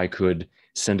that I could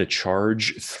send a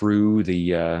charge through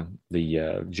the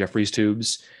Jeffries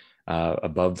tubes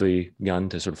above the gun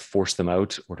to sort of force them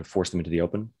out or to force them into the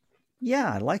open?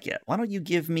 Yeah, I like it. Why don't you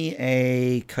give me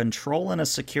a control and a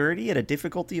security at a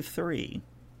difficulty of 3?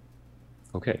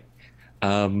 Okay.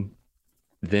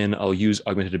 Then I'll use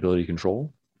augmented ability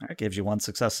control. That gives you 1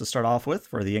 success to start off with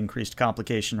for the increased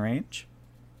complication range.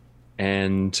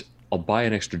 And I'll buy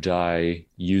an extra die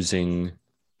using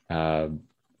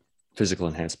physical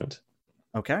enhancement.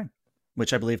 Okay.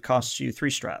 Which I believe costs you 3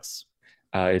 stress.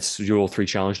 It's you roll 3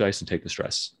 challenge dice and take the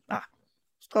stress.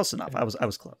 Close enough. I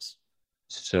was close.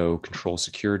 So control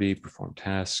security, perform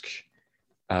task,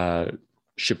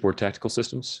 shipboard tactical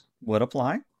systems. Would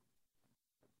apply.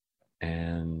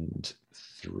 And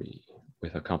 3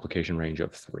 with a complication range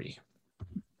of 3.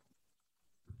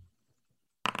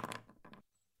 All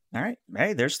right.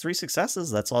 Hey, there's 3 successes.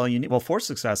 That's all you need. Well, 4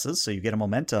 successes, so you get a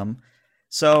momentum.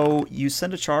 So you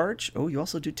send a charge. Oh, you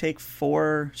also do take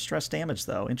 4 stress damage,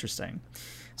 though. Interesting.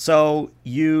 So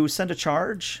you send a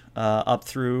charge up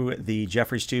through the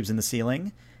Jeffries tubes in the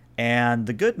ceiling. And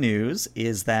the good news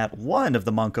is that one of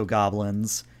the Monko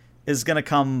goblins is going to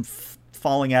come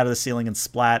falling out of the ceiling and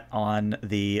splat on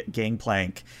the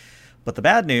gangplank. But the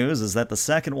bad news is that the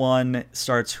second one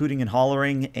starts hooting and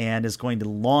hollering and is going to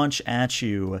launch at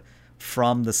you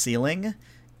from the ceiling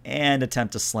and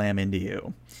attempt to slam into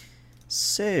you.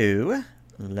 So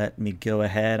let me go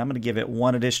ahead. I'm going to give it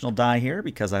 1 additional die here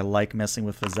because I like messing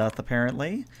with Vizeth,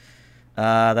 apparently.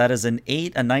 That is an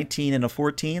 8, a 19, and a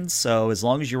 14. So as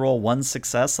long as you roll 1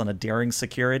 success on a daring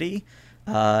security,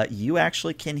 you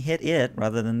actually can hit it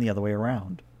rather than the other way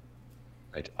around.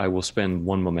 Right. I will spend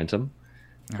 1 momentum.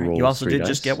 Right. You also did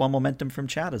just get 1 momentum from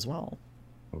chat as well.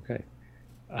 Okay.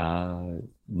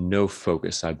 No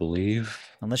focus, I believe.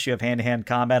 Unless you have hand-to-hand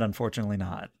combat, unfortunately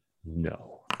not.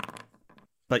 No.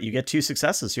 but you get 2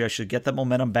 successes. You actually get that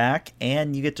momentum back,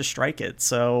 and you get to strike it.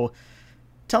 So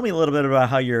tell me a little bit about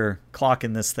how you're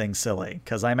clocking this thing silly,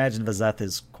 because I imagine Vizeth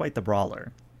is quite the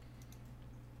brawler.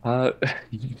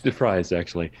 Surprised,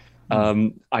 actually.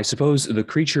 I suppose the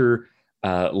creature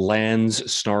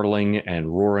lands snarling and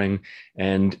roaring,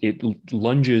 and it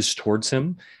lunges towards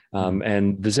him.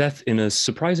 And Vizeth, in a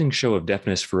surprising show of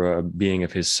deftness for a being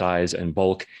of his size and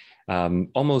bulk,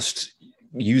 almost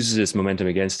uses its momentum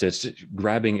against it,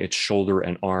 grabbing its shoulder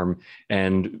and arm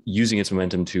and using its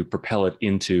momentum to propel it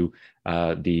into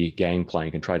the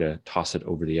gangplank and try to toss it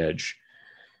over the edge.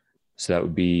 So that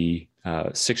would be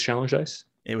 6 challenge dice.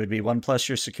 It would be 1 plus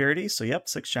your security. So, yep,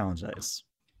 6 challenge dice.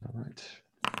 All right.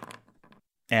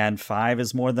 And 5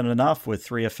 is more than enough with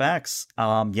 3 effects.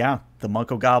 Yeah, the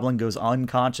Moko Goblin goes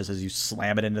unconscious as you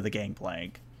slam it into the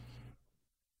gangplank.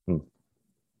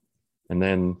 And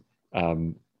then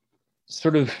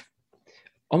sort of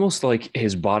almost like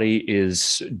his body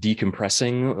is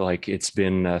decompressing, like it's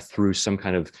been through some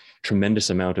kind of tremendous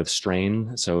amount of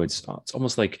strain. So it's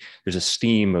almost like there's a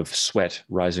steam of sweat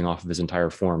rising off of his entire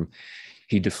form.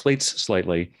 He deflates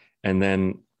slightly and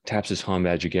then taps his comm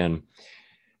badge again.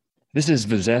 This is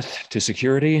Vizeth to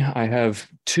security. I have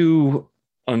 2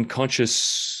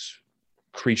 unconscious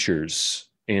creatures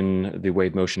in the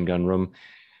wave motion gun room.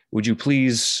 Would you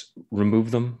please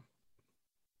remove them?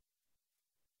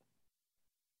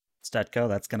 Stetko,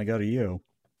 that's going to go to you.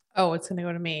 Oh, it's going to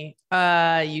go to me.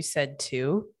 You said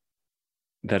 2.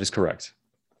 That is correct.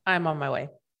 I'm on my way.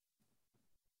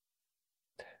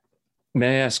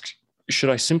 May I ask, should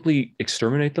I simply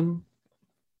exterminate them?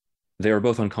 They are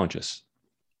both unconscious.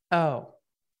 Oh.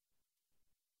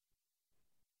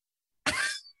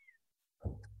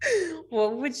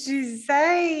 What would you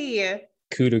say?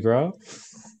 Coup de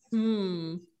grace.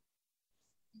 Well,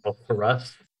 for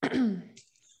us.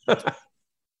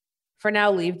 For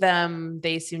now, leave them.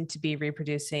 They seem to be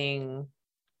reproducing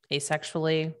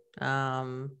asexually.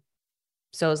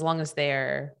 So as long as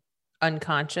they're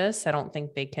unconscious, I don't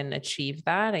think they can achieve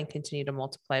that and continue to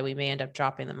multiply. We may end up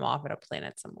dropping them off at a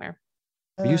planet somewhere.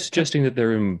 Are you suggesting that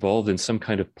they're involved in some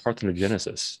kind of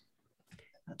parthenogenesis?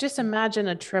 Just imagine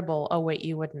a tribble. Oh, wait,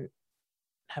 you wouldn't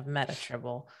have met a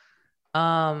tribble.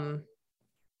 I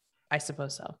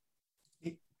suppose so.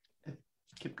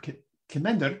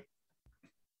 Commander.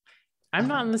 I'm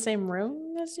not in the same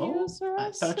room as you, Sir.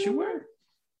 I thought you were.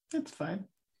 That's fine.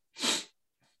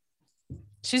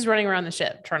 She's running around the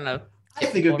ship trying to. I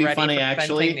think it would be funny,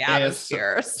 actually, the if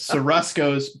atmosphere. Sarus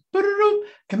goes, "Boo-doo-doo.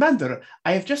 Commander,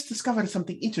 I have just discovered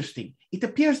something interesting. It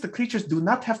appears the creatures do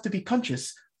not have to be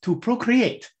conscious to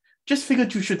procreate. Just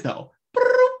figured you should know."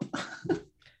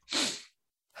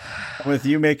 With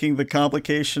you making the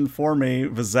complication for me,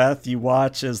 Vizeth, you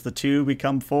watch as the 2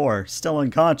 become 4. Still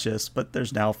unconscious, but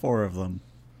there's now 4 of them.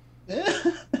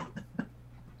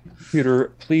 Computer,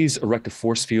 please erect a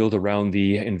force field around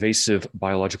the invasive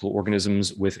biological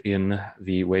organisms within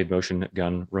the wave motion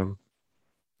gun room.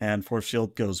 And force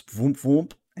shield goes voomp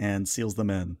voomp and seals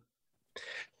them in.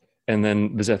 And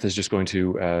then Vizeth is just going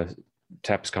to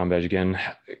tap his comm badge again.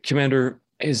 Commander,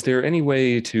 is there any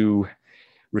way to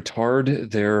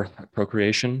retard their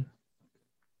procreation?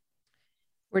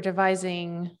 We're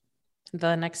devising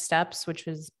the next steps, which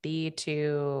would be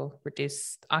to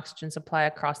reduce oxygen supply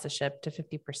across the ship to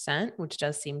 50%, which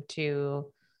does seem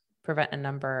to prevent a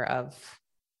number of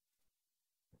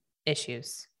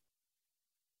issues.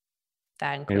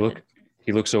 That included.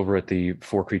 He looks over at the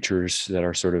 4 creatures that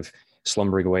are sort of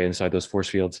slumbering away inside those force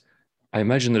fields. I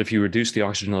imagine that if you reduce the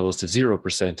oxygen levels to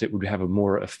 0%, it would have a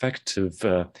more effective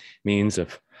means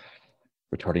of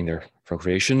retarding their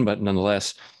procreation, but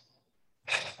nonetheless.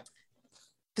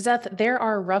 Vizeth, there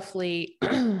are roughly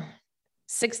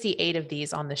 68 of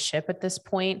these on the ship at this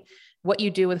point. What you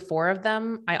do with 4 of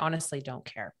them, I honestly don't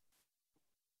care.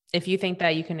 If you think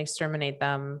that you can exterminate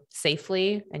them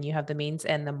safely and you have the means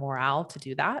and the morale to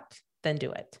do that, then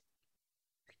do it.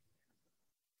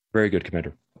 Very good,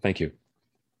 Commander. Thank you.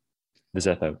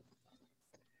 Vizeth out.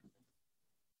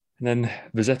 And then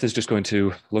Vizeth is just going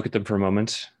to look at them for a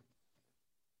moment,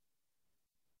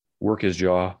 work his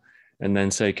jaw, and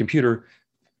then say, "Computer,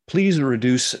 please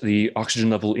reduce the oxygen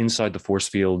level inside the force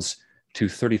fields to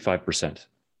 35%.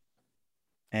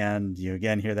 And you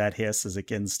again hear that hiss as it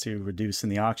begins to reduce in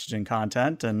the oxygen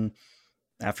content. And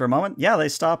after a moment, yeah, they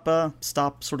stop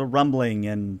sort of rumbling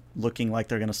and looking like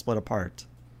they're going to split apart.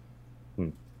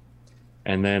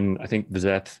 And then I think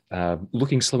Vizeth,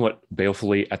 looking somewhat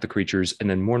balefully at the creatures and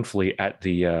then mournfully at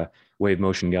the wave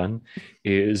motion gun,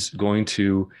 is going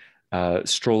to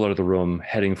stroll out of the room,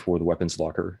 heading for the weapons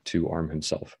locker to arm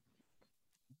himself.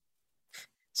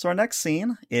 So our next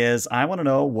scene is I want to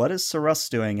know what is Sarus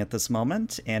doing at this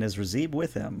moment, and is Razib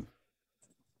with him?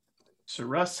 So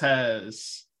Russ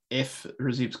has, if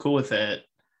Razib's cool with it,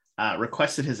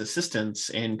 requested his assistance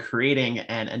in creating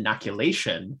an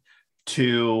inoculation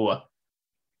to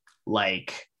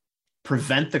like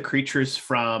prevent the creatures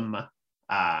from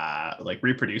like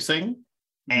reproducing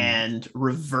and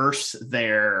reverse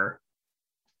their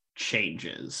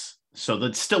changes. So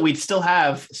that we'd still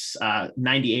have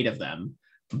 98 of them,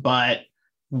 but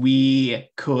we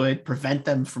could prevent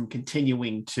them from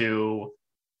continuing to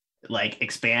like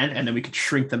expand, and then we could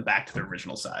shrink them back to their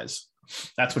original size.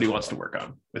 That's what he wants to work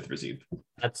on with Razib.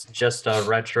 That's just a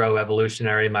retro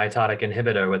evolutionary mitotic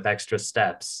inhibitor with extra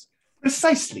steps.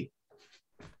 Precisely.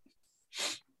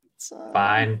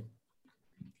 Fine.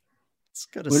 Let's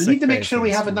go to We'll sick need to make bay sure for we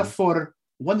this have one. enough for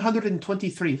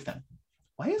 123 of them.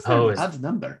 Why is there an odd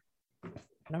number?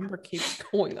 Number keeps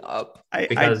going up. I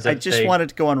Because if just they- wanted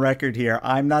to go on record here.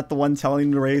 I'm not the one telling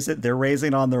them to raise it. They're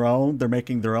raising it on their own. They're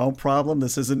making their own problem.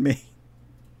 This isn't me.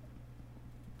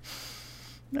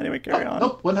 Anyway, carry on.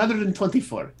 Nope,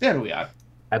 124. There we are.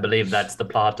 I believe that's the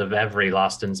plot of every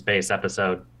Lost in Space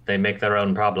episode. They make their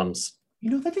own problems. You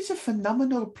know, that is a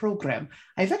phenomenal program.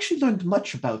 I've actually learned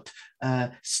much about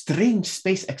strange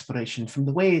space exploration from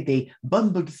the way they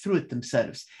bumbled through it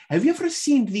themselves. Have you ever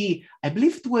seen I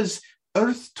believe it was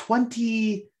Earth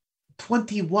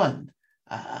 2021?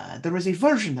 There was a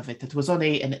version of it that was on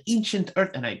an ancient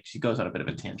Earth, and she goes on a bit of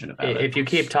a tangent about it. If you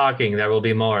keep talking, there will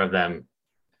be more of them.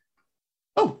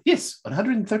 Oh, yes,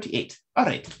 138. All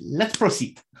right, let's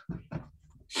proceed.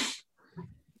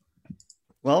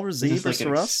 Well, Is Razib this or like an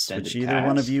Sarus, extended which either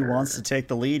one of you cast, wants or- to take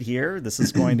the lead here. This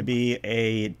is going to be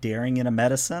a daring in a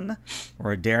medicine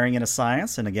or a daring in a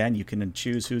science. And again, you can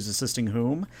choose who's assisting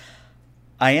whom.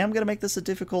 I am going to make this a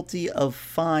difficulty of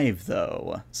 5,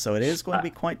 though. So it is going to be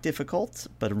quite difficult.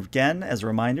 But again, as a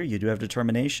reminder, you do have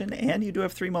determination and you do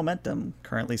have 3 momentum,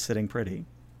 currently sitting pretty.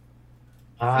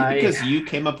 Because you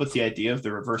came up with the idea of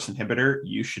the reverse inhibitor,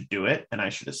 you should do it, and I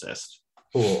should assist.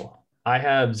 Cool. I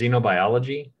have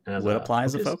xenobiology as Would a apply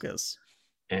as a focus.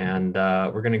 And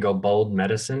we're going to go bold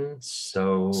medicine.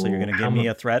 So So you're going to give me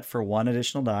a threat for 1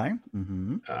 additional die.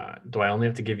 Mm-hmm. Do I only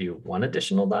have to give you 1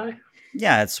 additional die?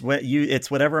 Yeah, it's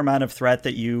whatever amount of threat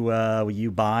that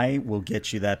you buy will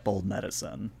get you that bold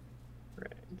medicine.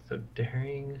 Right. So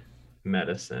daring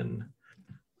medicine.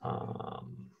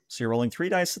 So you're rolling 3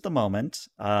 dice at the moment.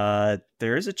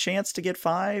 There is a chance to get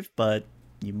 5, but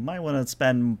you might want to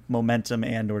spend momentum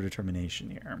and or determination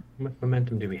here. How much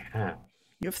momentum do we have?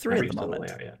 You have 3 at the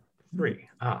moment. Yeah. 3.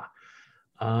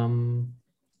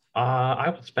 I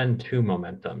will spend 2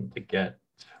 momentum to get.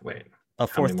 Wait. A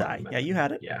how many 4th more die. Yeah, momentum? you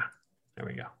had it. Yeah. There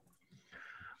we go.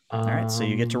 All right, so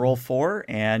you get to roll 4,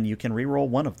 and you can re-roll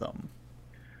 1 of them.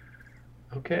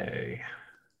 Okay.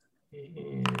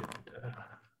 And,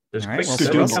 does All right, quick well,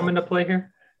 study Sarus- come into play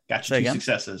here? Got Say you 2 again?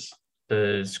 successes.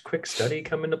 Does quick study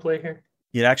come into play here?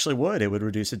 It actually would. It would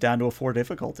reduce it down to a 4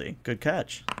 difficulty. Good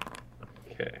catch.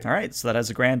 Okay. All right, so that has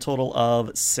a grand total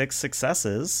of 6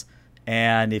 successes.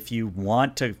 And if you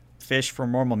want to fish for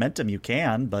more momentum, you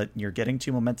can, but you're getting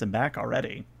 2 momentum back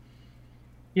already.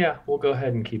 Yeah, we'll go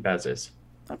ahead and keep as is.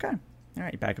 Okay. All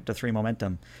right, back up to 3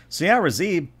 momentum. So yeah,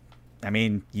 Razib, I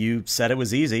mean, you said it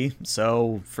was easy.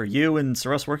 So for you and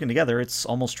Sarus working together, it's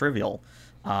almost trivial.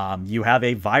 You have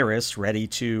a virus ready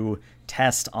to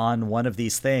test on one of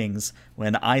these things.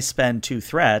 When I spend 2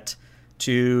 threat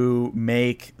to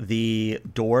make the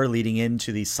door leading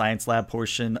into the science lab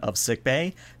portion of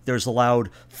sickbay, there's a loud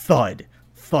thud,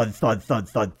 thud, thud, thud,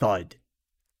 thud, thud.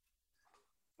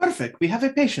 Perfect. We have a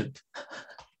patient.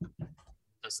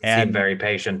 Doesn't And- seem very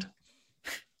patient.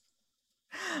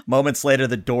 Moments later,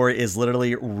 the door is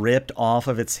literally ripped off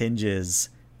of its hinges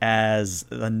as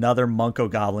another Munko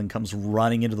goblin comes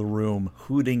running into the room,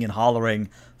 hooting and hollering,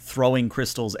 throwing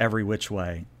crystals every which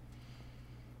way.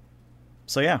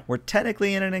 So yeah, we're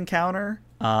technically in an encounter.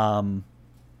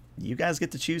 You guys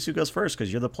get to choose who goes first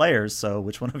because you're the players, so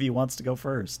which one of you wants to go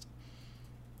first?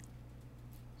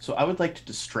 So I would like to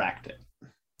distract it.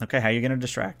 Okay, how are you going to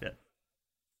distract it?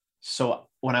 So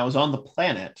when I was on the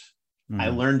planet, I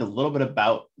Mhm. learned a little bit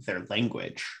about their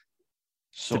language.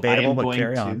 So Debatable, I am but going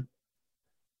carry to. on.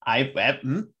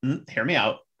 Hear me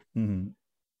out. Mhm.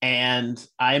 And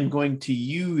I'm going to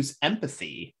use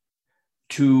empathy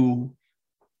to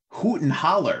hoot and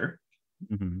holler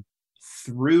Mhm.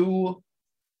 through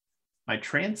my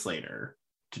translator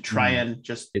to try Mhm. and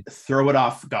just throw it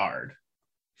off guard.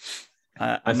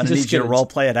 I'm I'm going to just need you to gonna- role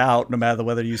play it out, no matter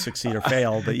whether you succeed or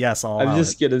fail. But yes, I'll I'm allow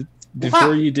just it. gonna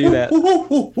before you do that.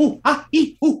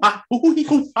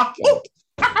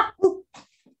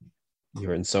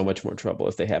 You're in so much more trouble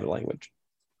if they have a language.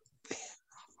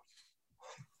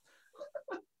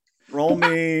 Roll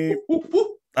me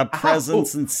a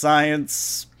presence in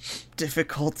science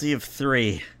difficulty of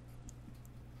 3.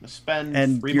 Spend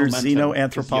And 3 your momentum,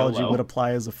 'cause xenoanthropology YOLO. would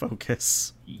apply as a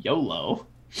focus. YOLO.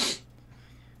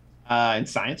 In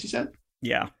science, you said?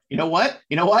 Yeah, You know what?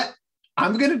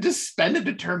 I'm going to just spend a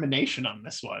determination on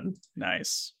this one.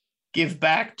 nice. Give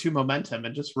back 2 momentum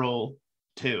and just roll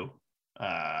 2.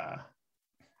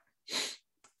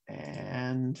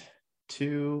 And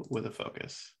 2 with a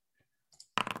focus.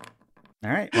 All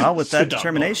right. Well, with So that dumb.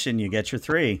 determination, you get your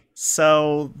 3.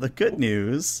 So the good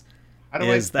news. How do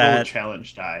Is I roll a that-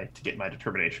 challenge die to get my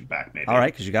determination back, maybe? All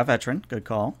right, because you got veteran. Good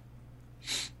call.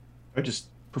 Or just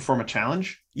perform a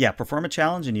challenge? Yeah, perform a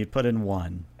challenge and you'd put in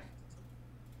 1.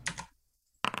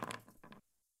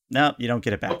 No, you don't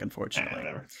get it back, unfortunately.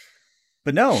 Whatever.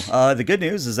 But no, the good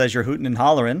news is as you're hooting and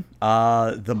hollering,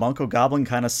 the Monko Goblin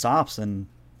kind of stops and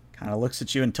kind of looks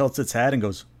at you and tilts its head and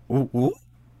goes, ooh, ooh.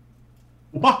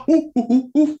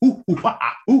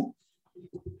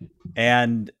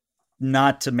 And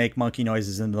not to make monkey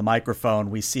noises into the microphone,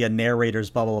 we see a narrator's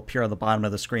bubble appear on the bottom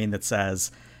of the screen that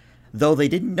says, though they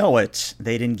didn't know it,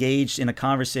 they'd engaged in a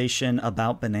conversation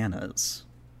about bananas.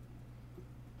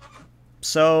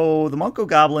 So the Monko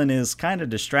Goblin is kind of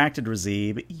distracted,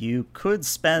 Razib. You could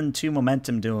spend 2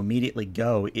 momentum to immediately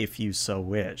go if you so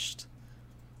wished.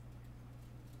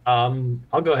 I'll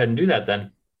go ahead and do that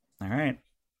then. All right.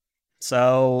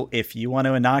 So if you want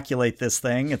to inoculate this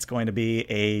thing, it's going to be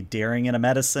a daring and a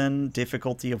medicine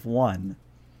difficulty of 1.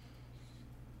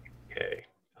 Okay.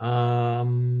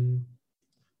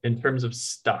 In terms of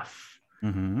stuff,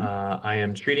 Mm-hmm. I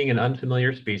am treating an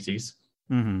unfamiliar species.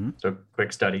 Mm-hmm. So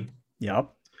quick study.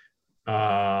 Yep.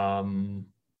 And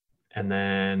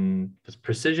then does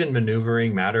precision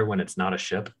maneuvering matter when it's not a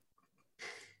ship?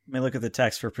 Let me look at the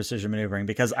text for precision maneuvering,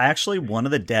 because actually one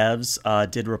of the devs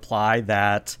did reply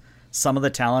that some of the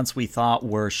talents we thought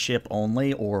were ship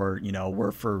only or,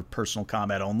 were for personal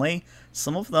combat only,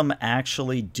 some of them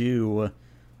actually do.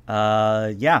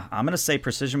 I'm going to say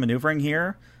precision maneuvering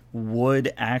here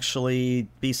would actually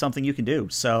be something you can do.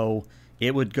 So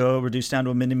it would go reduce down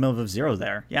to a minimum of 0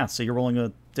 there. Yeah, so you're rolling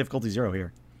a difficulty 0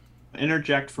 here.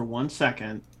 Interject for 1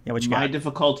 second. Yeah, what you My got?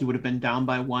 difficulty would have been down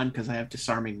by 1 because I have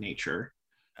disarming nature.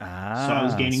 Ah, So I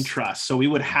was gaining trust. So we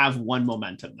would have 1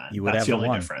 momentum then. You would That's have the the only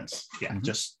 1. difference. Yeah,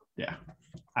 Mhm.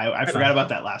 I forgot about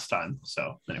that last time.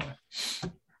 So anyway.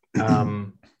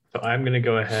 So I'm going to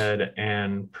go ahead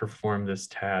and perform this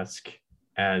task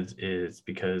as is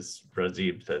because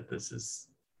Razib said this is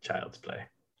child's play.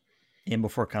 In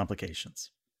before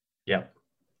complications. Yep.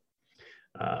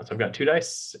 So I've got 2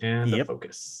 dice and a Yep.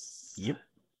 focus. Yep.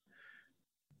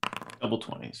 Double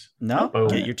 20s. No, Oh.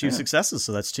 get your 2 Yeah. successes,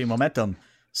 so that's 2 momentum.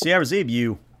 So yeah, Razib,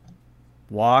 you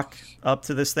walk up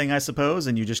to this thing, I suppose,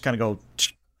 and you just kind of go,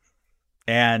 "Tch."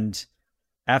 And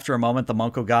after a moment, the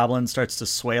Monko Goblin starts to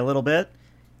sway a little bit,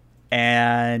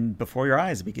 and before your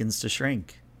eyes, it begins to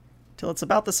shrink till it's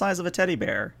about the size of a teddy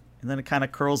bear, and then it kind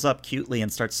of curls up cutely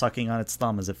and starts sucking on its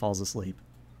thumb as it falls asleep.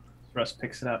 Russ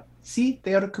picks it up. See,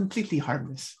 they are completely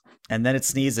harmless. And then it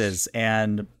sneezes,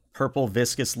 and purple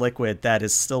viscous liquid that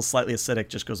is still slightly acidic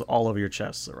just goes all over your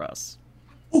chest, Russ.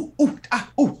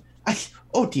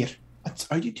 Oh dear.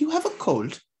 Do you have a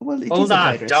cold? Well, Hold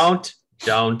on.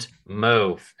 Don't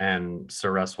move. And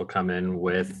Saras will come in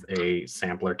with a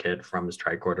sampler kit from his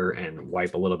tricorder and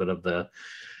wipe a little bit of the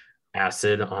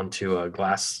acid onto a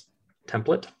glass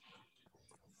template.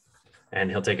 And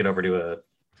he'll take it over to a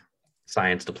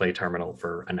science to play terminal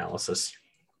for analysis.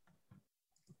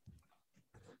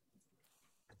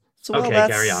 So Okay, that's-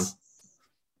 carry on.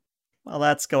 While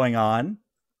that's going on,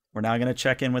 we're now going to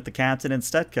check in with the captain and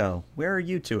Stetko. Where are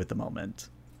you two at the moment?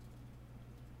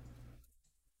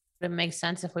 Would it make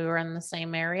sense if we were in the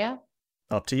same area?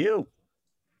 Up to you.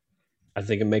 I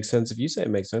think it makes sense if you say it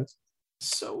makes sense.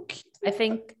 So cute. I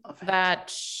think that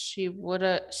she would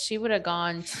have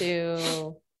gone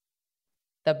to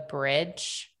the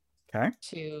bridge Okay.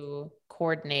 to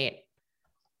coordinate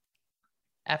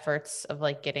efforts of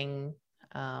like getting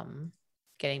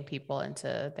people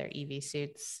into their EV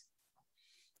suits.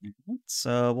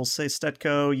 So we'll say,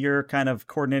 Stetko, you're kind of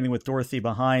coordinating with Dorothy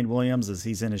behind Williams as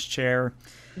he's in his chair.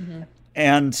 Mm-hmm.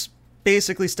 And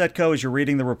basically, Stetko, as you're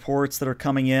reading the reports that are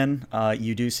coming in,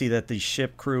 you do see that the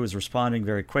ship crew is responding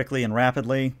very quickly and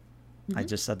rapidly. I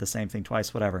just said the same thing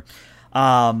twice, whatever.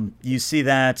 You see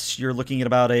that you're looking at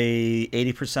about a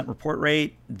 80% report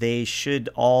rate. They should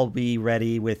all be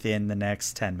ready within the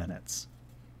next 10 minutes.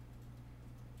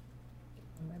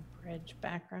 My bridge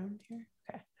background here.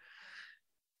 Okay.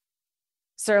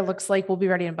 Sir, looks like we'll be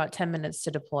ready in about 10 minutes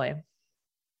to deploy.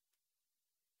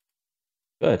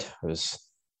 Good. I was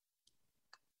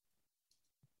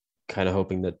kind of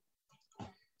hoping that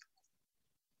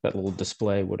that little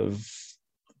display would have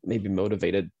maybe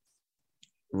motivated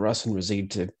Russ and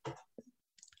Razib to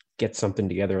get something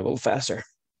together a little faster.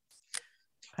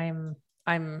 I'm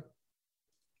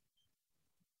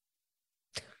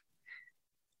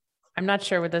not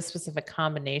sure with the specific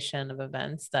combination of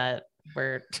events that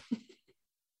we're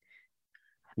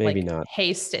Maybe like, not.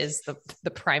 Haste is the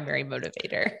primary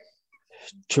motivator.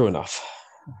 True enough.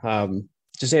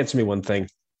 Just answer me one thing.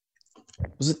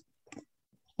 Was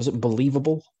it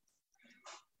believable?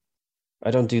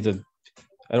 I don't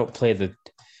play the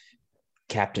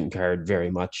captain card very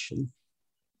much.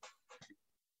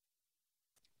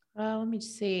 Let me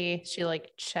see. She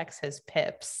like checks his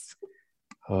pips.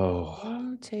 Oh.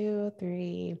 1, 2,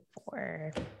 3,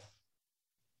 4.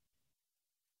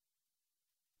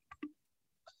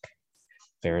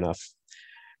 Fair enough.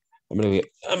 I'm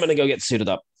gonna go get suited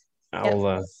up.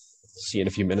 I'll see you in a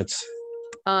few minutes.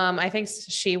 I think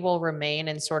she will remain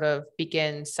and sort of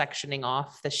begin sectioning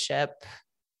off the ship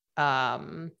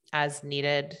as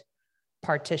needed,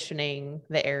 partitioning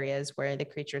the areas where the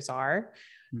creatures are,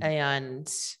 and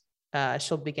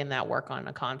she'll begin that work on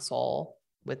a console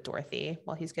with Dorothy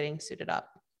while he's getting suited up.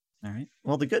 All right.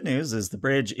 Well, the good news is the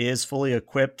bridge is fully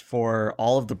equipped for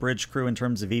all of the bridge crew in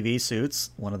terms of EV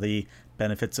suits. One of the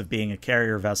benefits of being a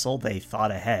carrier vessel, they thought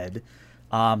ahead.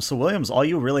 So Williams, all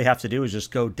you really have to do is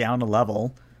just go down a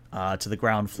level to the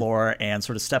ground floor and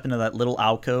sort of step into that little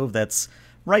alcove that's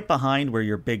right behind where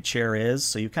your big chair is.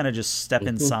 So you kind of just step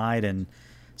inside and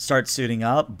start suiting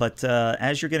up. But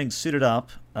as you're getting suited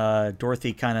up,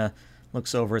 Dorothy kind of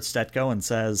looks over at Stetko and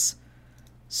says,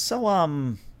 so,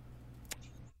 I'm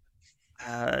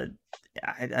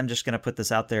just going to put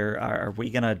this out there. Are we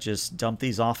going to just dump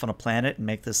these off on a planet and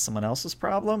make this someone else's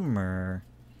problem, or?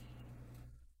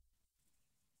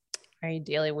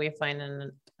 Ideally, we find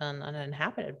an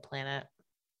uninhabited planet.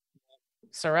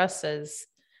 Saras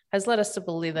has led us to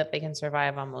believe that they can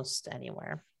survive almost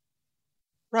anywhere.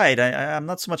 Right. I'm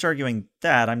not so much arguing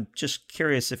that. I'm just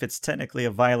curious if it's technically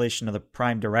a violation of the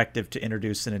Prime Directive to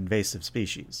introduce an invasive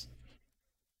species.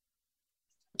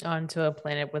 Onto a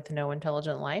planet with no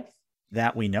intelligent life?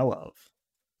 That we know of.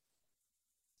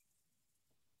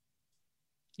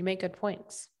 You make good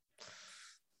points.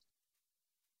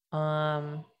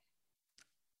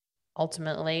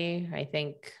 Ultimately, I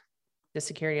think the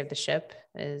security of the ship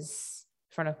is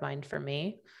front of mind for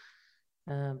me.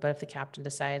 But if the captain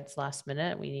decides last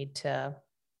minute we need to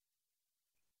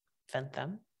vent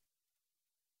them.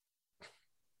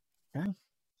 Yeah.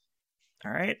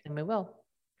 All right. And we will.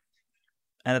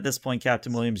 And at this point,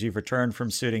 Captain Williams, you've returned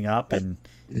from suiting up and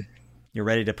you're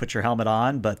ready to put your helmet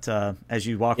on. But as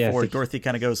you walk forward, Dorothy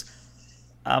kind of goes,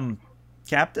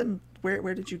 Captain,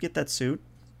 where did you get that suit?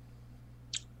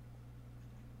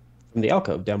 From the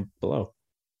alcove down below.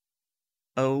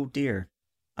 Oh, dear.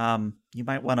 You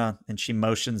might want to... And she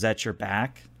motions at your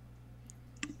back.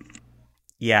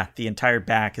 Yeah, the entire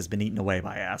back has been eaten away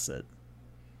by acid.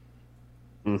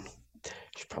 Should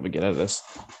probably get out of this.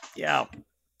 Yeah.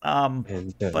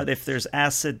 But if there's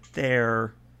acid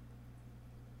there...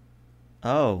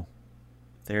 Oh.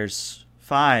 There's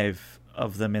 5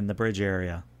 of them in the bridge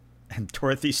area. And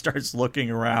Dorothy starts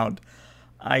looking around.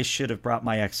 I should have brought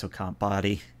my exocomp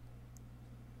body.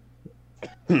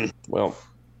 Well...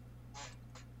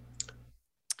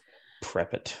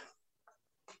 prep it.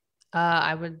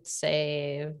 I would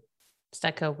say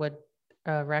Stetko would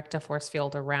erect a force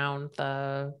field around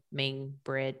the main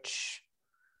bridge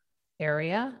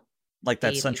area. Like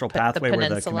that central pathway where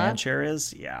the command chair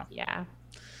is? Yeah. Yeah.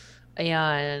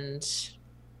 And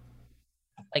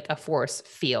like a force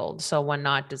field. So one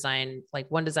designed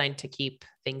to keep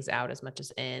things out as much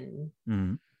as in.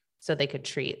 Mm-hmm. So they could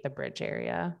treat the bridge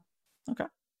area. Okay.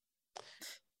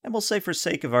 And we'll say for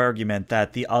sake of argument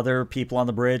that the other people on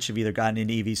the bridge have either gotten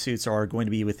into EV suits or are going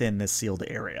to be within this sealed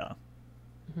area.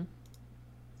 Mm-hmm.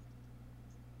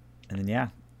 And then, yeah,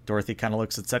 Dorothy kind of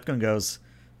looks at Stetko and goes,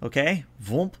 okay,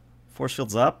 voomp, force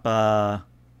field's up,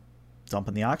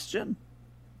 dumping the oxygen.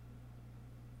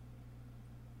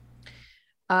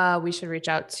 We should reach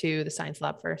out to the science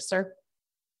lab first, sir.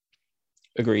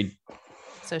 Agreed.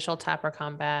 So she'll tap her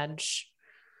comm badge.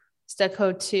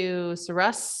 Stetko to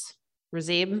Saras.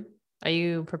 Razib, are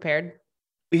you prepared?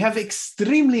 We have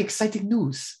extremely exciting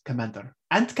news, Commander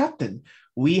and Captain.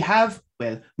 We have,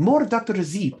 more Dr.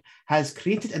 Razib has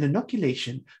created an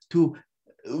inoculation to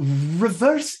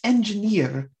reverse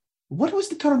engineer. What was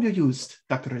the term you used,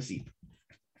 Dr. Razib?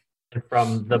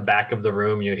 From the back of the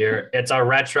room, you hear, it's a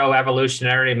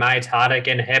retro-evolutionary mitotic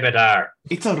inhibitor.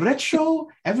 It's a retro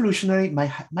evolutionary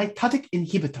mitotic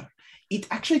inhibitor. It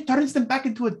actually turns them back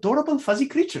into adorable fuzzy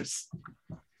creatures.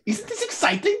 Isn't this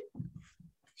exciting?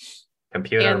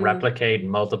 Computer, And- replicate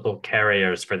multiple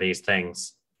carriers for these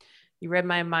things. You read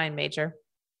my mind, Major.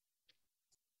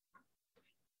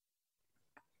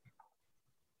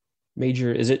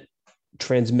 Major, is it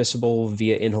transmissible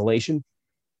via inhalation?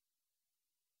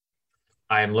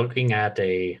 I am looking at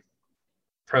a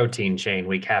protein chain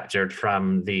we captured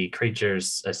from the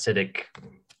creature's acidic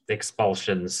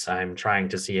expulsions. I'm trying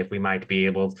to see if we might be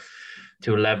able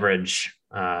to leverage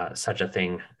such a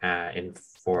thing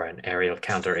for an aerial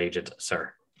counter agent,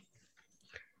 sir.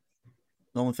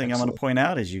 The only thing I'm going to point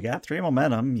out is you got 3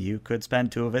 momentum. You could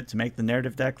spend 2 of it to make the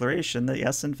narrative declaration that,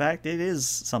 yes, in fact, it is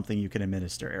something you can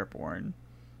administer airborne.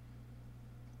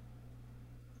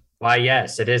 Why,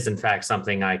 yes, it is in fact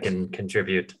something I can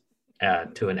contribute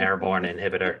to an airborne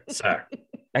inhibitor, sir.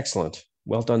 Excellent.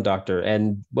 Well done, Doctor.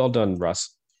 And well done,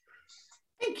 Russ.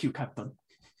 Thank you, Captain.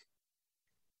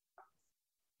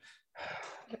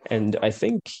 And I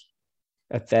think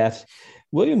at that,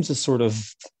 Williams is sort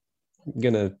of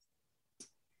gonna,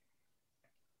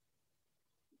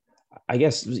 I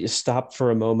guess, stop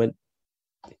for a moment.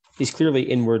 He's clearly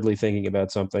inwardly thinking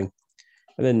about something,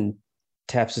 and then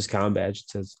taps his comm badge and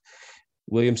says,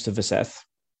 Williams to Viseth.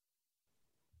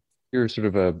 Hear sort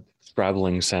of a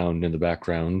scrabbling sound in the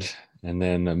background, and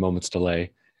then a moment's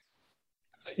delay.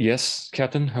 Yes,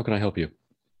 Captain, how can I help you?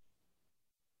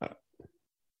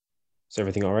 Is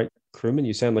everything all right, crewman?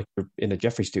 You sound like you're in a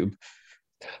Jeffrey's tube.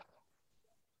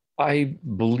 I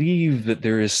believe that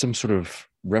there is some sort of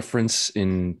reference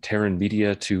in Terran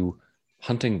media to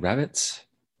hunting rabbits.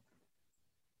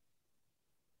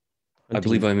 I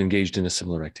believe I'm engaged in a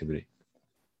similar activity.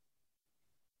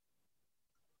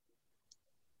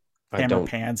 Camera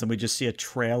pans, and we just see a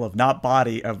trail of not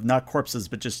corpses,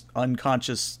 but just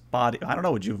unconscious body. I don't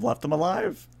know. Would you have left them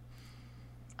alive?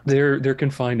 They're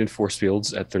confined in force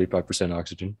fields at 35%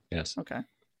 oxygen. Yes. Okay.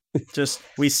 Just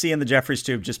we see in the Jeffrey's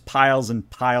tube just piles and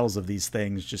piles of these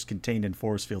things just contained in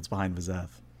force fields behind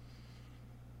Viseth.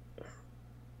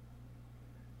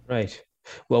 Right.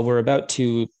 Well, we're about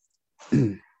to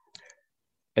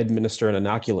administer an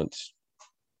inoculant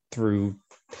through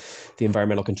the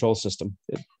environmental control system.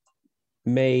 It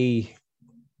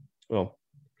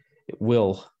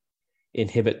will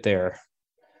inhibit their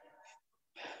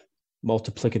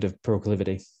multiplicative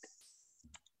proclivity.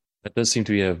 That does seem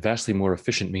to be a vastly more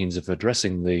efficient means of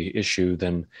addressing the issue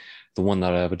than the one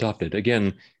that I have adopted.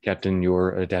 Again, Captain,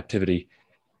 your adaptivity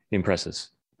impresses.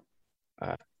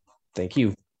 Thank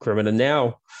you, Kermit. And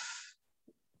now,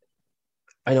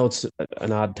 I know it's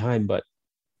an odd time, but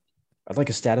I'd like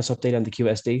a status update on the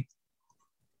QSD.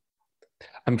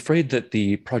 I'm afraid that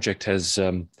the project has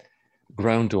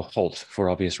ground to a halt for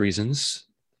obvious reasons.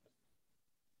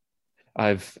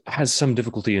 I've had some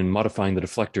difficulty in modifying the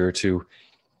deflector to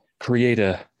create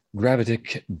a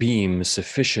gravitic beam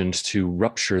sufficient to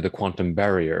rupture the quantum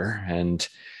barrier and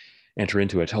enter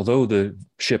into it. Although the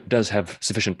ship does have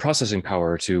sufficient processing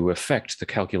power to effect the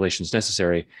calculations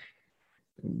necessary,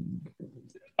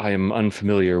 I am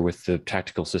unfamiliar with the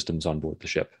tactical systems on board the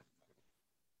ship.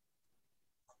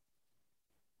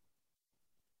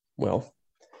 Well,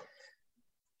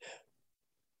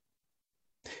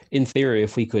 in theory,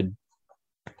 if we could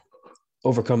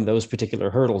overcome those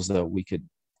particular hurdles, though, we could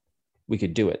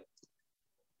do it.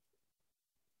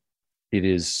 It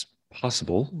is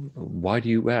possible. Why do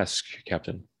you ask,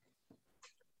 Captain?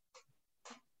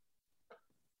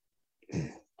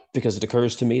 Because it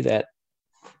occurs to me that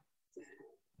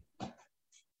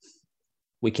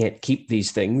we can't keep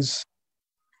these things,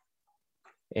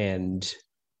 and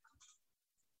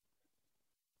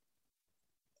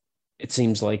it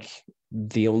seems like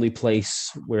the only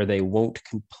place where they won't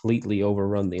completely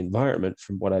overrun the environment,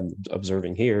 from what I'm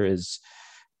observing here, is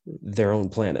their own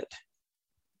planet.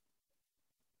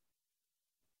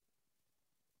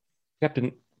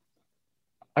 Captain,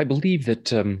 I believe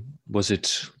that, was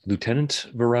it Lieutenant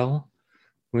Varel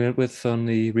we went with on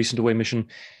the recent away mission,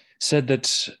 said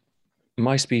that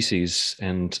my species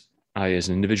and I as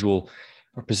an individual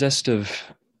are possessed of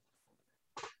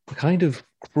a kind of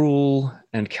cruel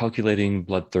and calculating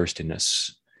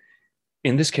bloodthirstiness.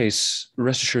 In this case,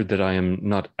 rest assured that I am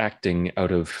not acting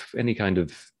out of any kind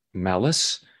of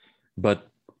malice, but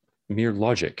mere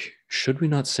logic. Should we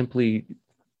not simply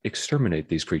exterminate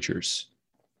these creatures?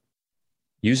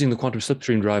 Using the quantum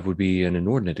slipstream drive would be an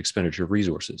inordinate expenditure of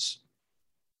resources.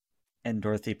 And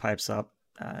Dorothy pipes up,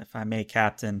 if I may,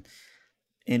 Captain,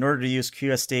 in order to use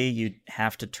QSD, you'd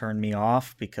have to turn me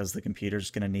off because the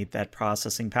computer's going to need that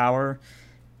processing power.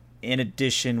 In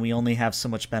addition, we only have so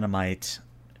much Benamite.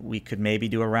 We could maybe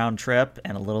do a round trip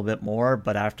and a little bit more,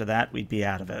 but after that, we'd be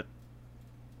out of it.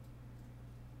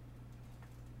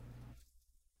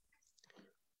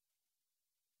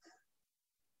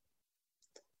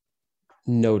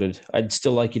 Noted. I'd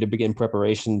still like you to begin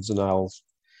preparations, and I'll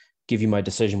give you my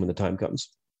decision when the time comes.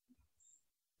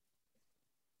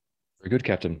 Very good,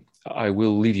 Captain. I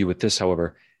will leave you with this,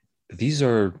 however. These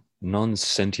are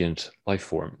non-sentient life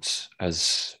forms,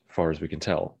 as far as we can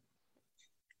tell.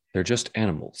 They're just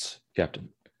animals, Captain.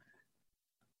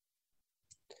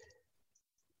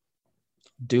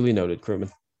 Duly noted,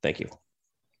 crewman. Thank you.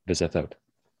 Vizeth out.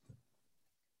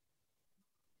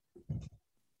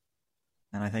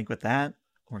 And I think with that,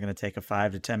 we're going to take a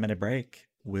 5 to 10 minute break.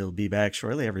 We'll be back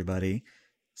shortly, everybody.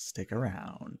 Stick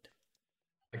around.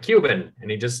 A Cuban,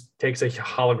 and he just takes a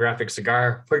holographic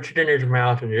cigar, puts it in his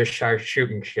mouth, and just starts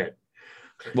shooting shit.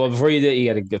 Well, before you do,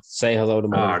 you got to say hello to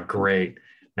my. Oh, great.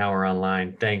 Now we're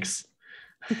online. Thanks.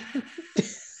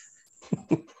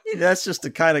 That's just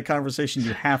the kind of conversation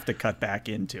you have to cut back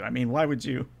into. I mean, why would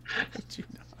you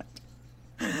not?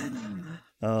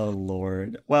 Oh,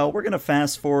 Lord. Well, we're going to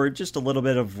fast forward just a little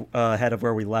bit of ahead of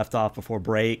where we left off before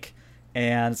break.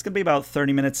 And it's going to be about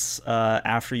 30 minutes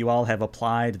after you all have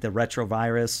applied the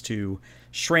retrovirus to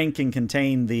shrink and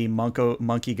contain the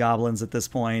monkey goblins at this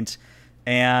point.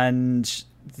 And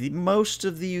most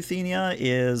of the Euthenia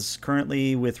is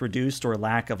currently with reduced or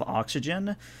lack of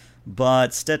oxygen.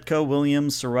 But Stetko,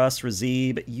 Williams, Sarus,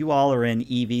 Razib, you all are in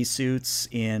EV suits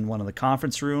in one of the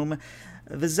conference room.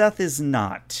 Vizeth is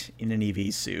not in an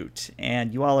EV suit,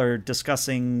 and you all are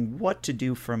discussing what to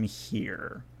do from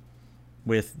here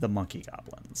with the monkey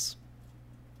goblins.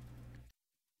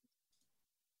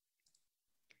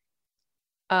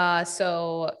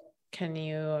 So can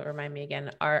you remind me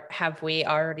again, have we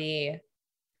already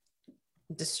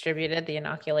distributed the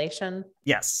inoculation?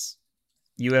 Yes.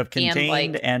 You have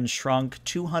contained and shrunk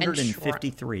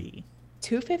 253.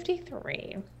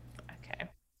 253.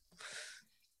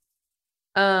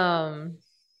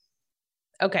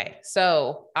 Okay,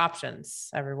 so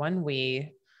options, everyone.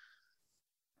 We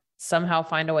somehow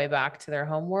find a way back to their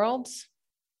home worlds,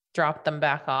 drop them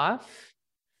back off.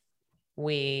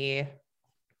 We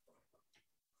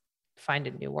find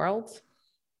a new world,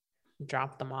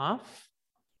 drop them off.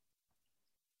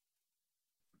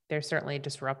 They're certainly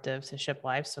disruptive to ship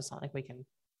life, so it's not like we can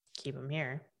keep them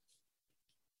here.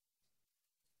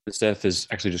 Vizeth is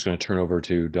actually just going to turn over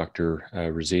to Dr.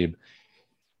 Razib.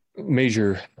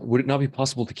 Major, would it not be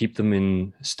possible to keep them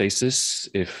in stasis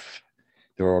if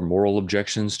there are moral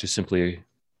objections to simply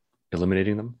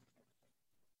eliminating them?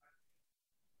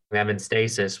 Them in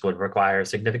stasis would require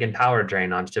significant power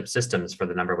drain on ship systems for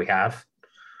the number we have.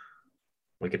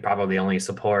 We could probably only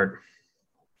support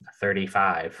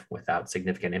 35 without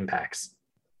significant impacts.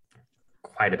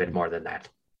 Quite a bit more than that.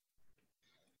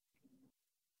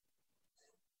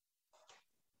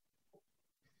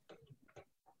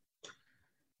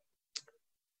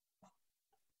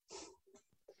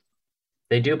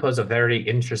 They do pose a very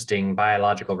interesting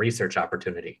biological research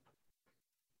opportunity.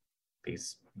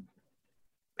 These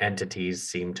entities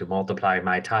seem to multiply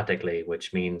mitotically,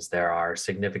 which means there are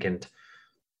significant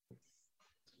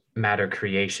matter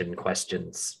creation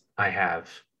questions I have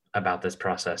about this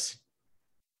process.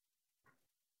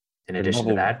 In addition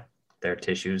to that, their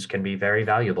tissues can be very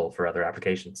valuable for other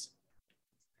applications.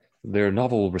 Their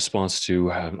novel response to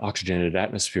an oxygenated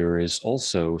atmosphere is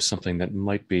also something that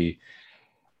might be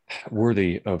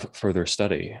worthy of further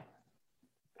study.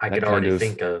 I could already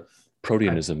think of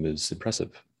proteanism is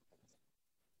impressive.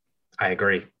 I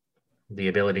agree. The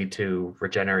ability to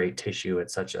regenerate tissue at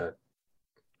such a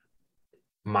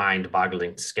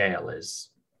mind-boggling scale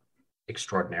is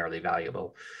extraordinarily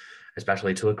valuable,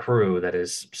 especially to a crew that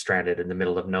is stranded in the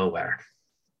middle of nowhere.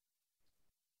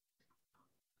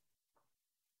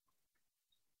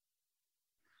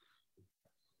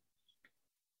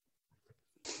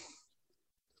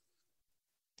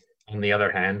 On the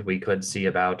other hand, we could see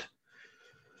about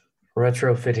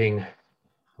retrofitting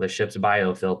the ship's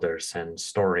biofilters and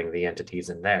storing the entities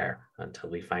in there until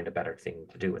we find a better thing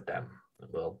to do with them.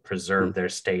 We'll preserve their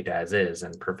state as is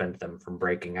and prevent them from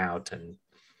breaking out and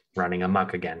running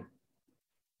amok again.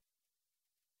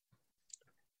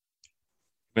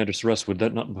 Commander Sarus, would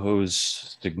that not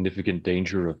pose significant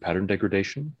danger of pattern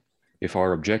degradation? If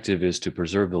our objective is to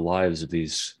preserve the lives of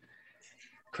these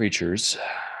creatures,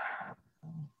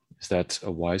 is that a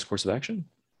wise course of action?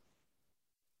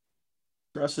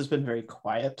 Russ has been very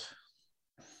quiet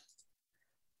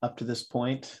up to this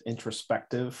point,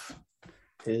 introspective.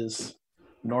 his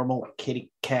normal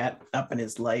kitty cat up in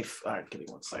his life. All right, give me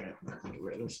 1 second. Get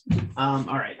rid of this. All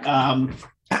right.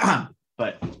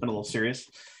 But it's been a little serious.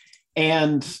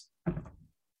 And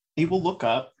he will look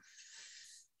up.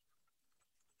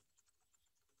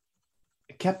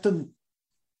 Captain,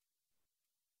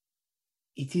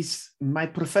 it is my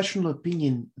professional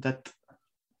opinion that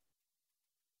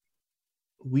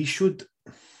we should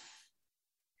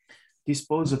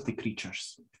dispose of the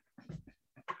creatures.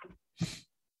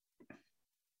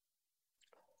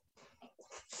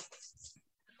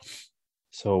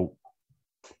 So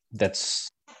that's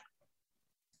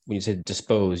when you say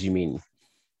dispose, you mean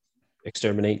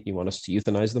exterminate? You want us to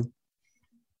euthanize them?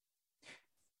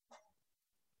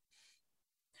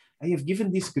 I have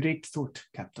given this great thought,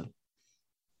 Captain.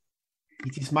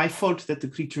 It is my fault that the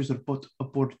creatures are put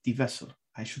aboard the vessel.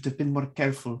 I should have been more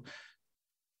careful.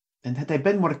 And had I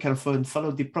been more careful and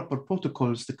followed the proper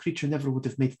protocols, the creature never would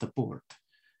have made it aboard.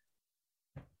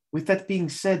 With that being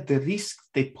said, the risk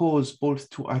they pose both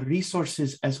to our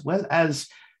resources as well as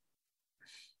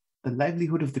the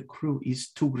livelihood of the crew is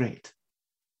too great.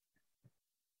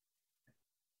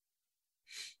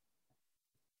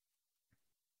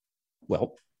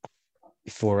 Well,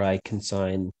 before I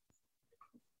consign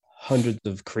hundreds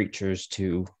of creatures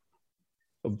to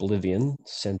oblivion,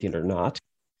 sentient or not,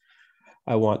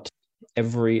 I want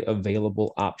every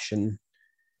available option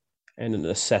and an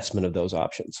assessment of those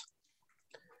options.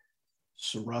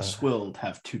 So Russ will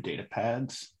have 2 data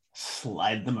pads,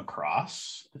 slide them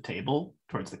across the table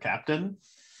towards the captain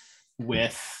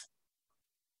with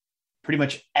pretty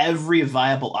much every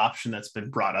viable option that's been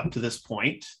brought up to this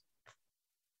point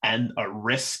and a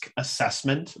risk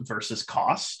assessment versus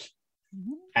cost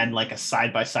and like a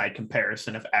side-by-side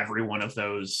comparison of every one of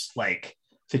those like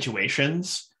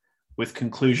situations with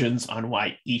conclusions on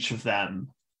why each of them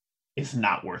is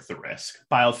not worth the risk.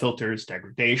 Biofilters,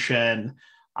 degradation,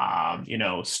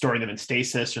 storing them in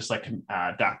stasis, just like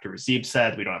Dr. Razib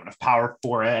said, we don't have enough power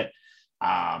for it.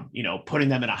 Putting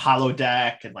them in a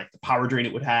holodeck and like the power drain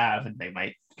it would have, and they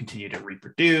might continue to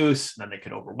reproduce, and then they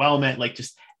could overwhelm it. Like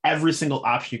just every single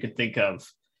option you can think of.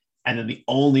 And then the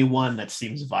only one that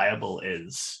seems viable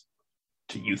is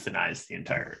to euthanize the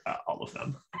entire, all of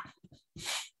them.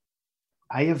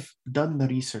 I have done the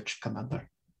research,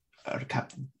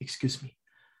 Captain, excuse me.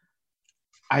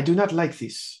 I do not like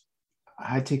this.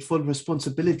 I take full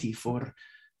responsibility for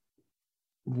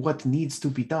what needs to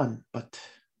be done, but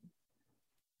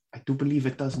I do believe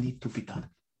it does need to be done.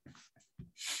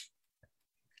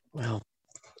 Well,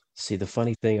 see, the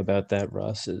funny thing about that,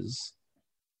 Russ, is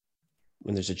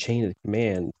when there's a chain of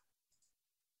command,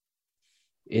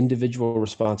 individual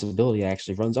responsibility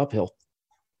actually runs uphill.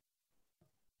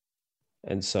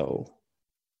 And so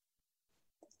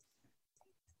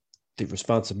the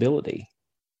responsibility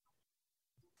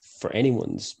for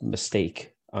anyone's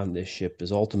mistake on this ship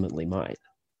is ultimately mine.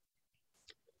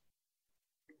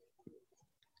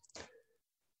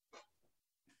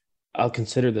 I'll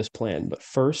consider this plan, but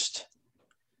first,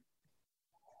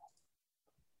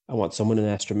 I want someone in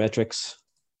astrometrics.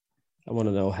 I want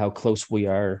to know how close we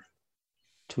are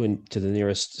to the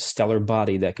nearest stellar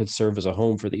body that could serve as a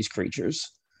home for these creatures.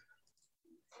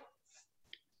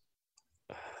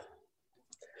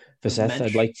 Vaseth,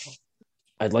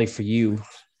 I'd like for you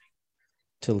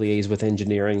to liaise with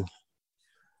engineering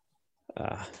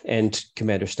and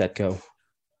Commander Stetko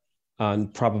on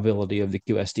probability of the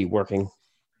QSD working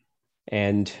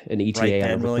and an ETA right on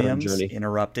then, a return Williams, journey.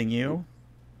 Interrupting you,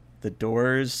 the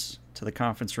doors to the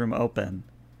conference room open,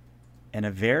 and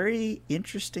a very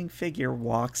interesting figure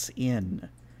walks in.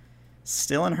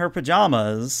 Still in her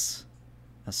pajamas,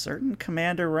 a certain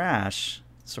Commander Rash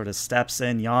sort of steps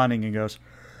in, yawning, and goes,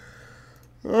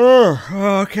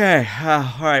 "Oh, okay.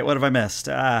 All right, what have I missed?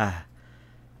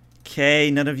 Okay,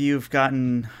 none of you have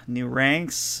gotten new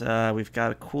ranks. We've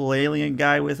got a cool alien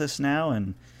guy with us now,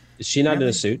 and Is she not in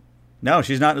a suit? no,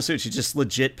 she's not in a suit. She's just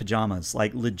legit pajamas,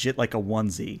 like legit, like a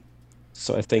onesie.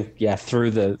 So I think, yeah,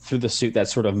 through the suit, that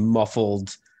sort of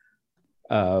muffled,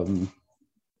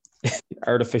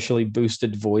 artificially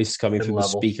boosted voice coming through the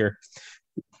speaker,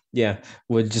 yeah,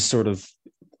 would just sort of,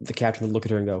 the captain would look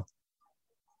at her and go,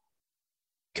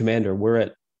 "Commander, we're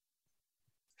at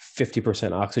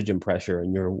 50% oxygen pressure,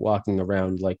 and you're walking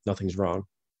around like nothing's wrong."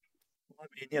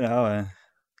 I mean,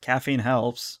 caffeine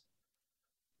helps.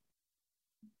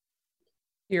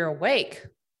 You're awake.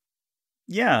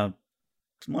 Yeah.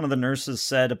 One of the nurses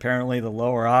said apparently the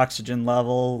lower oxygen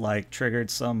level like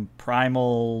triggered some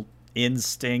primal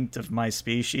instinct of my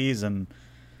species and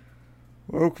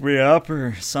woke me up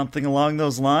or something along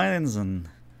those lines, and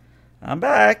I'm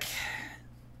back.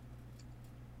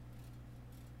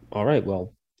 All right.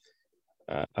 Well,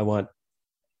 I want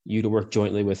you to work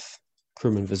jointly with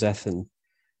crewman Vizeth and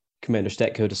Commander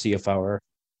Stetko to see if our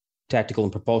tactical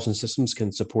and propulsion systems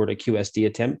can support a QSD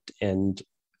attempt, and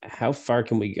how far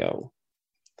can we go?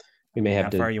 We may have How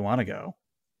to. far you want to go?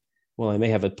 Well, I may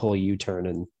have to pull a U-turn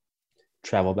and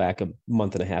travel back a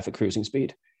month and a half at cruising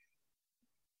speed.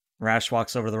 Rash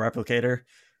walks over to the replicator.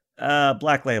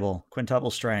 Black label,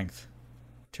 quintuple strength.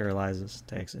 Materializes,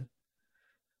 takes it.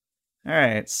 All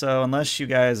right, so unless you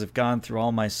guys have gone through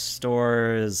all my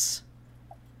stores,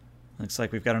 looks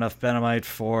like we've got enough Benamite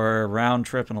for a round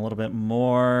trip and a little bit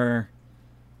more.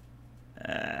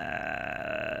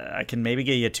 I can maybe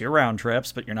get you 2 round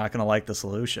trips, but you're not going to like the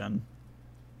solution.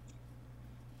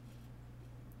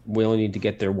 We only need to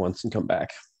get there once and come back.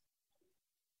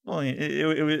 Well,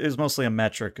 it was mostly a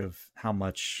metric of how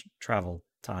much travel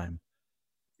time.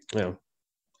 Yeah.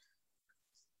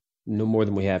 No more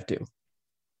than we have to.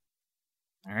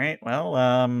 All right,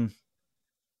 well,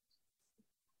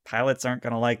 pilots aren't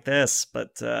going to like this,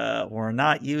 but we're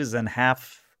not using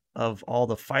half of all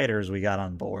the fighters we got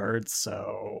on board,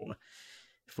 so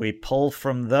if we pull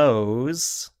from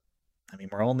those, I mean,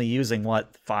 we're only using,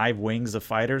 5 wings of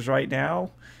fighters right now?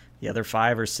 The other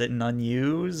 5 are sitting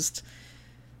unused.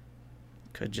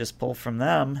 Could just pull from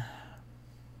them.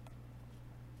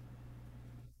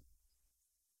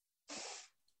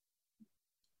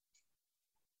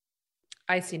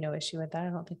 I see no issue with that. I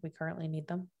don't think we currently need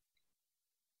them.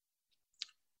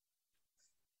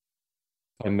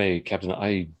 If I may, Captain,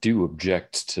 I do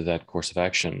object to that course of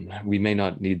action. We may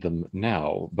not need them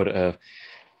now, but a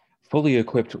fully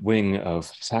equipped wing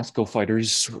of tactical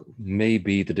fighters may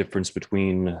be the difference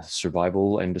between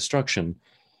survival and destruction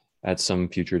at some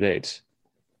future date.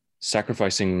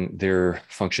 Sacrificing their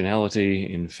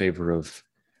functionality in favor of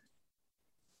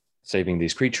saving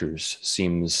these creatures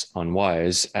seems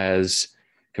unwise, as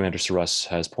Commander Saras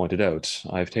has pointed out.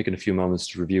 I've taken a few moments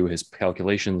to review his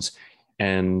calculations,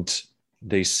 and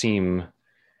they seem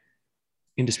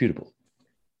indisputable.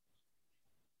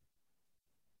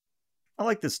 I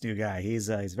like this new guy. He's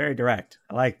very direct.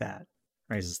 I like that.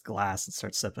 Raises the glass and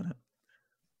starts sipping it.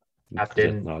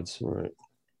 Captain. Nods. Right.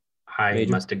 I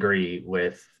Major? must agree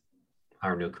with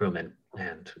our new crewman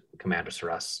and Commander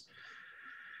Saras.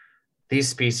 These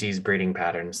species breeding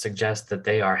patterns suggest that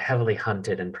they are heavily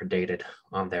hunted and predated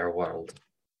on their world.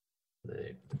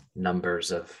 The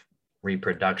numbers of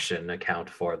reproduction account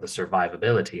for the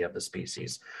survivability of the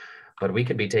species, but we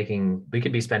could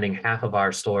be spending half of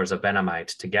our stores of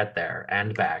Benamite to get there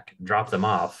and back, drop them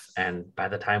off, and by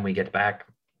the time we get back,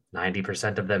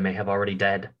 90% of them may have already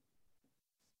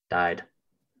died.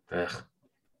 Ugh.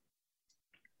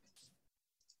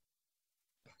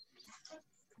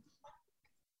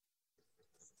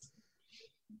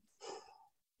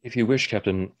 If you wish,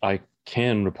 Captain, I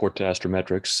can report to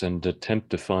Astrometrics and attempt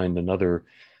to find another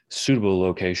suitable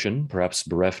location, perhaps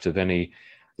bereft of any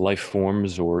life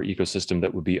forms or ecosystem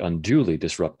that would be unduly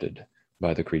disrupted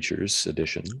by the creature's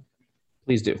addition.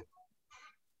 Please do.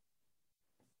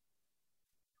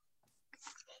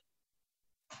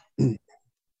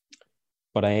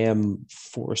 But I am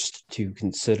forced to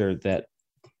consider that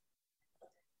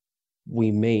we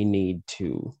may need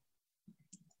to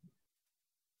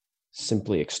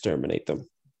simply exterminate them.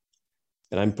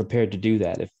 And I'm prepared to do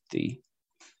that if the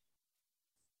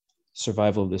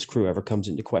survival of this crew ever comes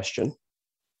into question.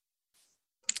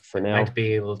 For now, Might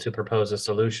be able to propose a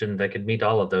solution that could meet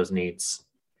all of those needs.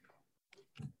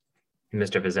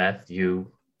 Mr. Vizeth,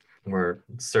 you were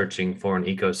searching for an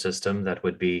ecosystem that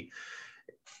would be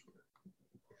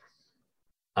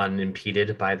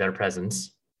unimpeded by their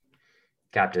presence.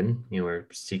 Captain, you were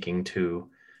seeking to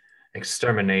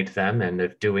exterminate them, and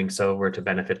if doing so were to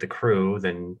benefit the crew,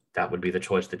 then that would be the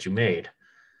choice that you made.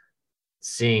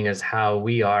 Seeing as how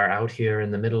we are out here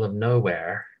in the middle of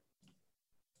nowhere,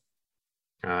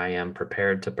 I am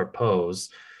prepared to propose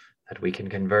that we can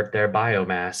convert their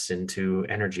biomass into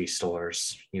energy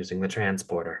stores using the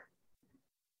transporter.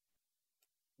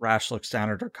 Rash looks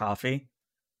down at her coffee.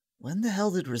 When the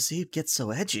hell did Razib get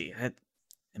so edgy?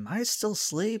 Am I still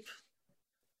asleep?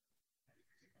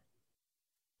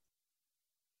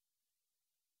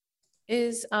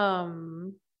 Is Stecco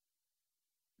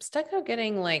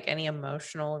getting like any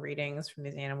emotional readings from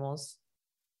these animals?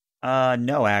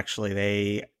 No, actually,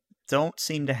 they don't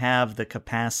seem to have the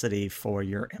capacity for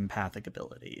your empathic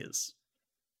abilities.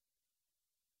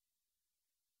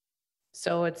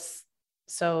 So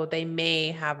they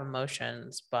may have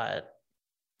emotions, but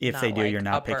If not they do, like you're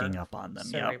not upper picking up on them.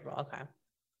 Yep. cerebral. Okay.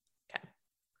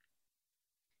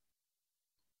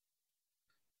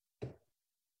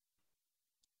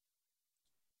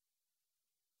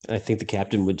 I think the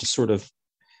captain would just sort of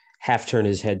half turn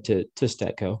his head to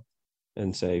Statco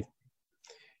and say,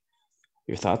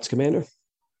 "Your thoughts, Commander?"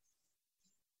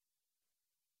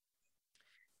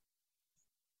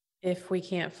 If we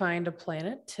can't find a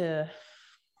planet to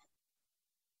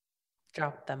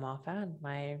drop them off at,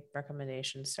 my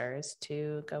recommendation, sir, is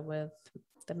to go with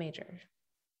the major.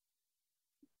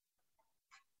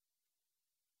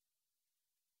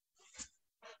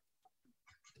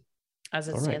 As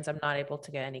it stands, I'm not able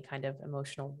to get any kind of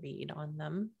emotional read on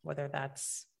them, whether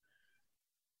that's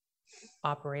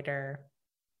operator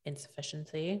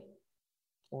insufficiency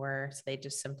or they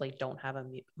just simply don't have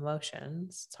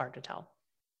emotions. It's hard to tell.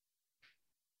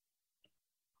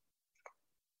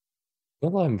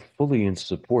 Well, I'm fully in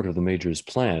support of the Major's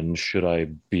plan, should I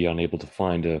be unable to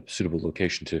find a suitable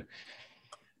location to,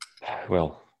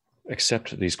 well,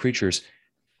 accept these creatures.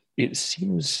 It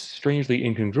seems strangely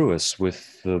incongruous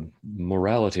with the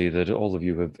morality that all of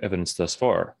you have evidenced thus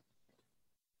far.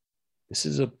 This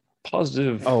is a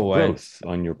positive growth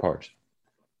on your part.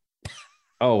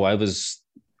 I'm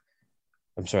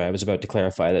sorry, I was about to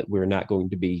clarify that we're not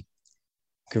going to be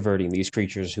converting these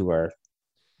creatures who are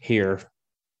here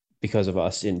because of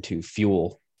us into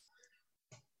fuel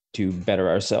to better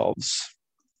ourselves.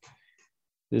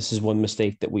 This is one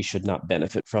mistake that we should not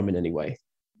benefit from in any way.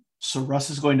 So Russ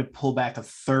is going to pull back a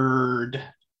third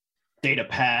data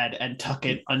pad and tuck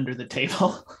it under the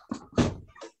table.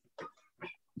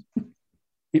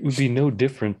 It would be no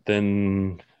different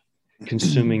than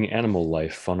consuming animal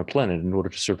life on a planet in order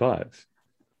to survive.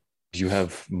 Do you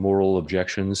have moral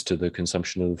objections to the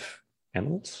consumption of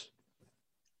animals?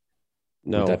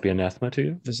 No. Would that be anathema to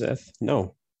you? Vizeth?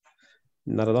 No,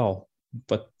 not at all.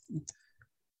 But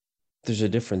there's a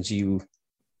difference. You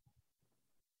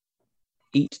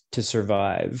eat to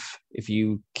survive. If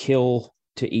you kill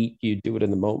to eat, you do it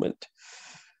in the moment.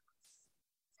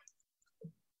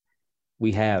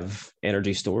 We have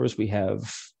energy stores. We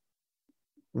have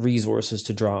resources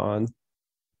to draw on.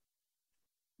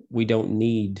 We don't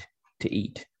need to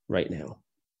eat right now.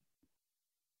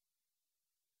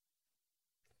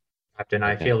 Captain,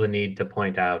 I feel the need to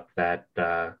point out that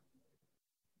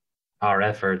our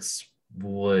efforts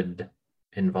would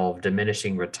involve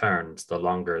diminishing returns the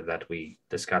longer that we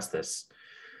discuss this.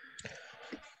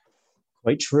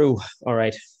 Quite true. All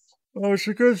right. Well, it's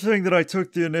a good thing that I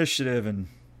took the initiative, and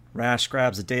Rash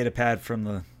grabs a data pad from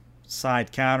the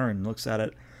side counter and looks at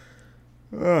it.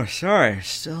 Oh, sorry.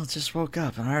 Still just woke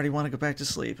up and I already want to go back to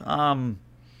sleep.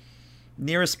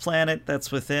 Nearest planet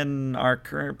that's within our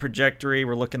current trajectory,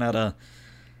 we're looking at a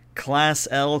Class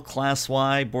L, Class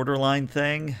Y borderline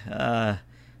thing.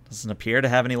 Doesn't appear to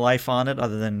have any life on it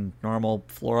other than normal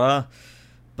flora.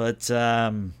 But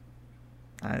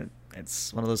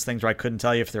it's one of those things where I couldn't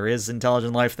tell you if there is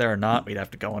intelligent life there or not. We'd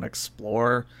have to go and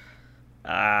explore.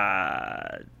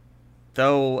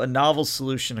 Though a novel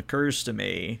solution occurs to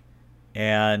me,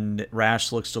 and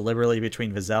Rash looks deliberately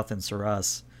between Vizeth and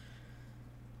Saras.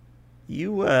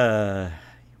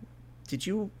 Did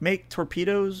you make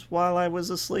torpedoes while I was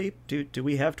asleep? Do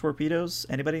we have torpedoes?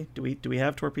 Anybody? Do we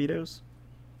have torpedoes?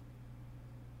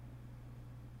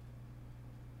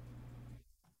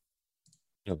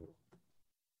 No.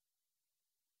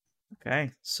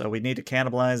 Okay, so we need to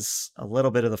cannibalize a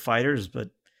little bit of the fighters, but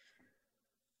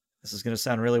this is going to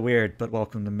sound really weird, but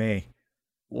welcome to me.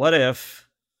 What if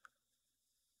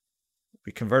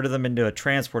we converted them into a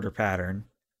transporter pattern?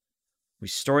 We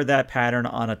stored that pattern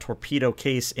on a torpedo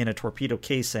case in a torpedo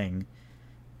casing,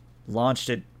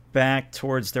 launched it back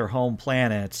towards their home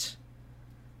planet,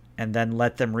 and then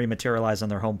let them rematerialize on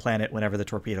their home planet whenever the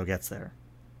torpedo gets there.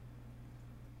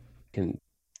 Can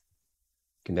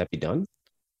that be done?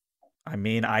 I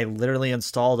mean, I literally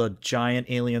installed a giant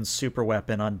alien super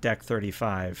weapon on Deck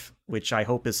 35, which I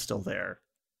hope is still there.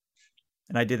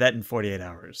 And I did that in 48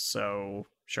 hours, so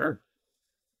sure.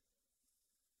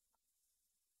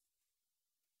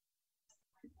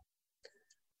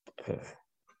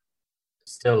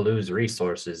 Still lose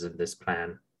resources in this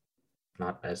plan.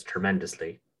 Not as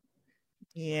tremendously.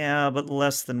 Yeah, but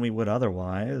less than we would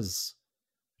otherwise.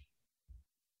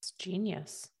 It's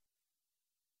genius.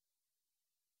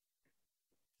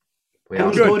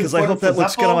 Good, because I hope that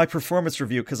looks good on my performance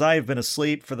review, because I have been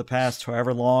asleep for the past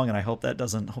however long, and I hope that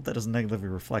doesn't negatively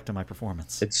reflect on my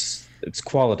performance. It's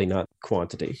quality, not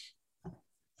quantity.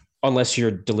 Unless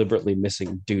you're deliberately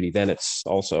missing duty, then it's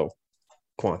also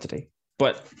quantity.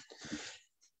 But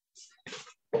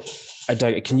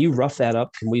can you rough that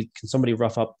up? Can somebody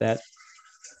rough up that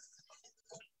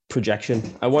projection?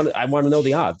 I want to know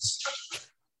the odds.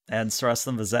 And Saras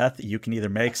and Vizeth, you can either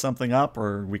make something up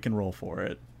or we can roll for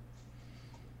it.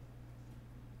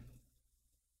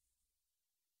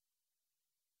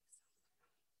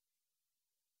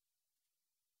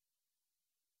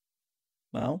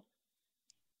 Well,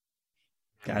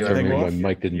 got For For anything, me, my Wolf?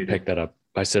 mic didn't You pick that up.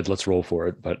 I said let's roll for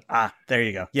it, but There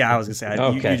you go. Yeah, I was gonna say you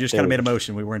Okay, just there kind of we made a go.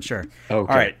 motion. We weren't sure. okay. All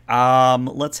right.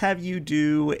 Let's have you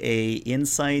do a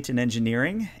insight and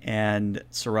engineering, and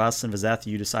Saras and Vizeth,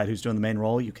 you decide who's doing the main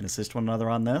role. You can assist one another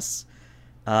on this.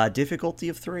 Difficulty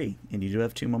of 3, and you do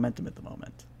have 2 momentum at the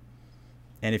moment.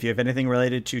 And if you have anything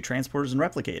related to transporters and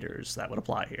replicators, that would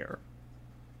apply here.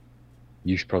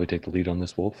 You should probably take the lead on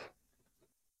this, Wolf.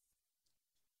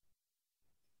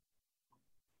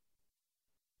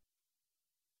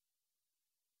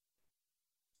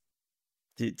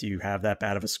 Do you have that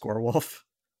bad of a score, Wolf?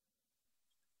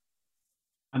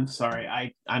 I'm sorry.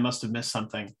 I must have missed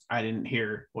something. I didn't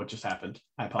hear what just happened.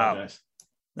 I apologize.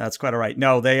 That's quite all right.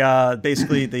 No, they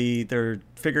basically they're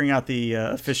figuring out the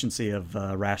efficiency of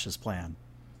Rash's plan.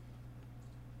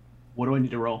 What do I need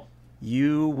to roll?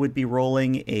 You would be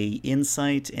rolling a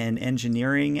insight and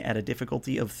engineering at a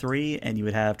difficulty of 3, and you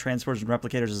would have transporters and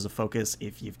replicators as a focus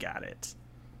if you've got it.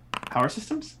 Power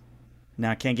systems?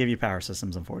 Now, I can't give you power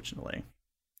systems, unfortunately.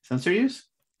 Sensor use?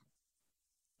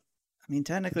 I mean,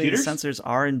 technically, Computers? the sensors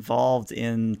are involved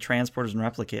in transporters and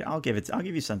replicators. I'll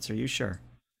give you sensor use, sure.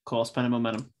 Cool. I'll spend a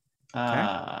momentum.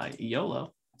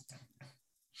 YOLO.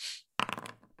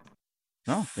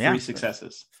 Oh, yeah. 3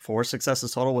 successes. 4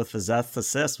 successes total with Vizeth's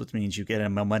assist, which means you get a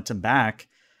momentum back.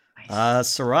 Nice.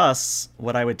 Saras,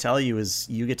 what I would tell you is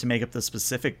you get to make up the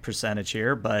specific percentage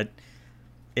here, but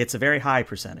it's a very high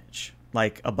percentage,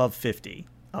 like above 50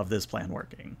 of this plan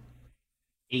working.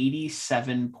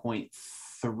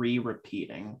 87.3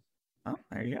 repeating. Oh,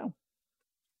 there you go.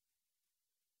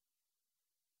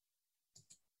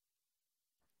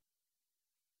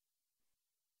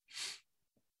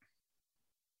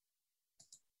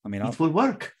 I mean, It will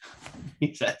work,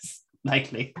 he says,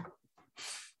 likely.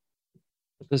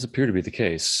 It does appear to be the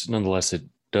case. Nonetheless, it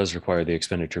does require the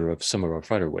expenditure of some of our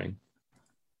fighter wing.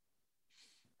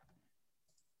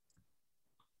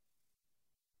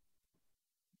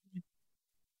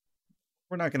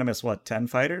 we're not going to miss, 10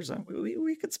 fighters?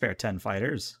 We could spare 10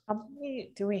 fighters. How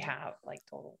many do we have, like,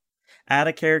 total? Add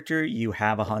a character, you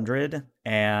have 100,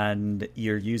 and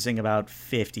you're using about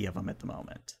 50 of them at the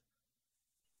moment.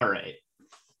 All right.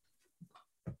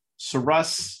 So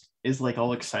Russ is like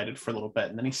all excited for a little bit,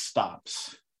 and then he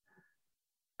stops.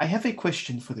 I have a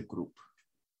question for the group,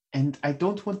 and I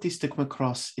don't want this to come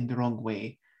across in the wrong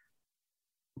way,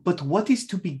 but what is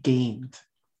to be gained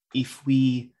if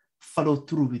we follow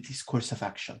through with this course of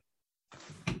action?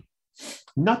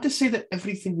 Not to say that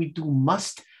everything we do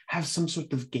must have some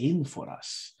sort of gain for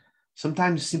us.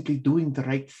 Sometimes simply doing the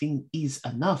right thing is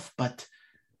enough, but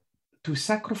to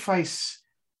sacrifice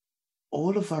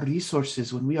all of our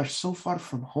resources when we are so far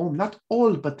from home, not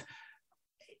all, but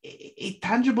a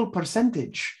tangible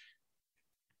percentage,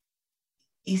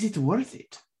 is it worth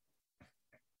it?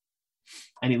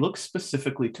 And he looks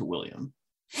specifically to William.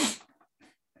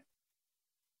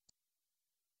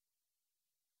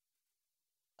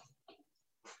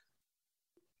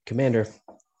 Commander,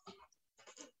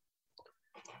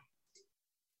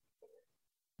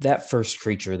 that first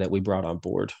creature that we brought on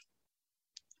board,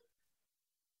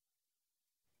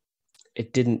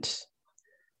 it didn't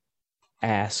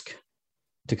ask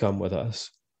to come with us.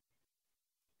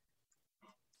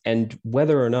 And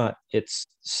whether or not it's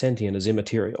sentient is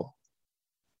immaterial.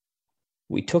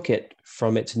 We took it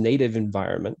from its native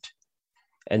environment,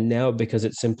 and now because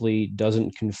it simply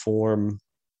doesn't conform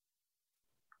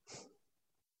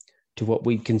to what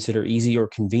we consider easy or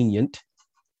convenient,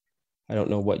 I don't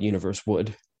know what universe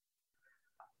would,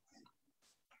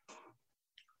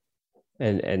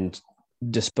 and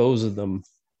dispose of them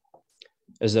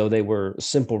as though they were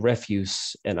simple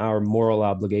refuse, and our moral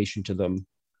obligation to them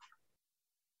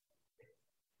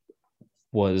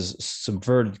was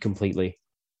subverted completely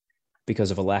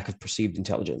because of a lack of perceived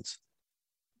intelligence.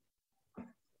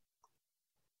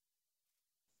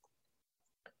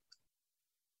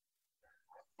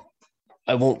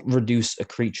 I won't reduce a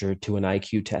creature to an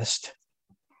IQ test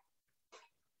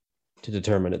to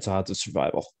determine its odds of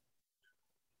survival.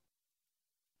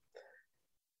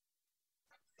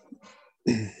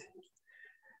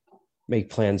 Make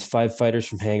plans: 5 fighters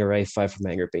from Hangar A, 5 from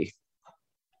Hangar B.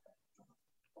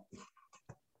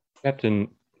 Captain,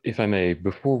 if I may,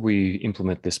 before we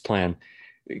implement this plan,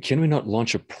 can we not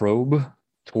launch a probe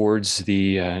towards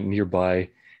the nearby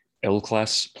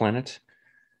L-class planet?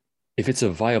 If it's a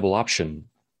viable option,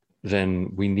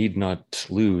 then we need not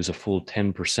lose a full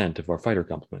 10% of our fighter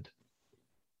complement.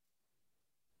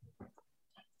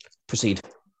 Proceed.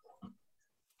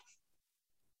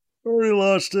 Already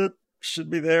lost it. Should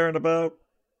be there in about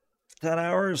 10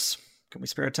 hours. Can we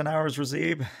spare 10 hours,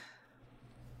 Razib?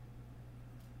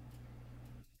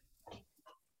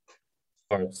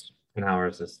 course, 10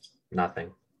 hours is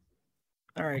nothing.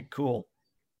 All right, cool.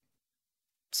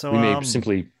 So We may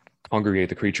simply congregate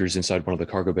the creatures inside one of the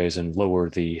cargo bays and lower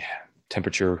the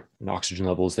temperature and oxygen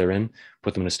levels therein,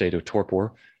 put them in a state of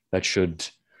torpor. That should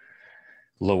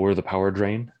lower the power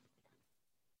drain.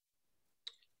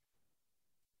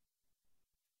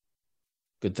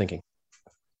 Good thinking.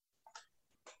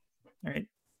 all right.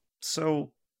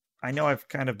 So I know I've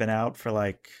kind of been out for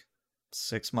like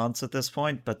 6 months at this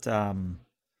point, but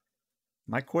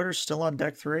my quarter's still on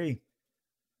deck 3.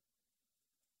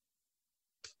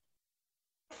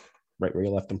 Right where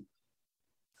you left them.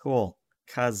 Cool.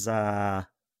 Cause I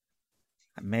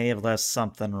may have left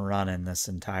something running this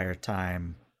entire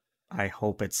time. I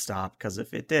hope it stopped, because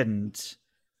if it didn't,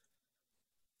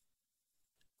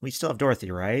 we still have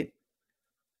Dorothy, right?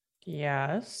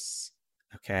 Yes.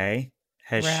 Okay.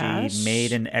 Has Rash? she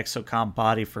made an exocomp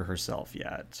body for herself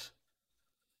yet?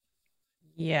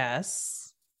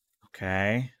 Yes.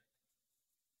 Okay.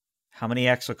 How many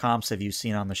exocomps have you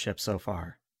seen on the ship so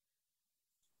far?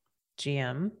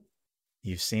 GM.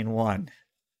 You've seen one.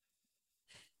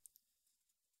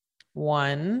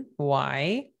 1.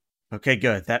 Why? Okay,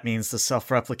 good. That means the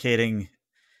self-replicating.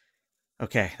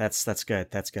 Okay, that's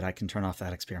good. That's good. I can turn off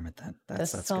that experiment then.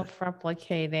 That's good.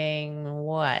 Self-replicating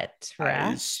what?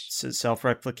 Rash?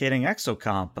 Self-replicating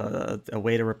exocomp, a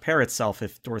way to repair itself.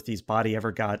 If Dorothy's body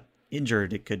ever got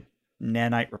injured, it could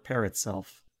nanite repair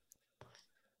itself.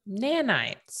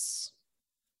 Nanites.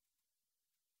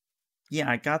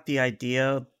 Yeah, I got the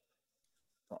idea.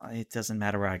 It doesn't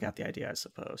matter where I got the idea, I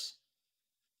suppose.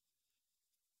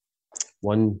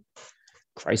 One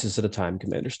crisis at a time,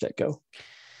 Commander Stetko.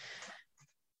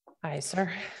 Aye,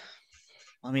 sir.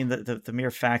 I mean, the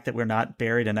mere fact that we're not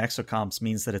buried in exocomps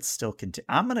means that it's still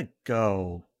I'm gonna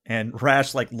go. And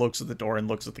Rash like looks at the door and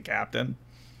looks at the captain,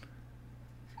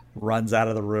 runs out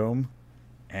of the room,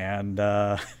 and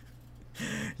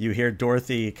you hear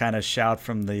Dorothy kind of shout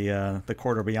from the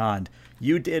quarter beyond,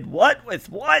 "You did what with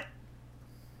what?"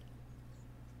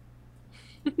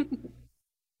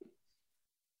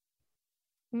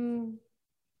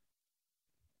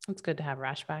 It's good to have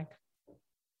Rash back.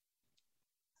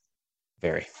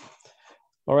 Very.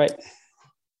 All right. If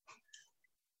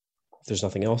there's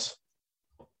nothing else.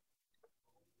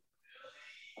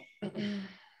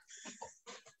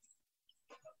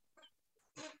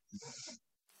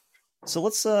 So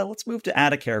let's move to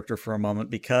add a character for a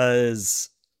moment, because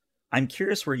I'm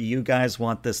curious where you guys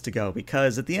want this to go,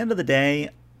 because at the end of the day,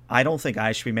 I don't think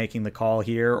I should be making the call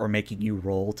here or making you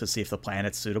roll to see if the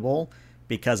planet's suitable,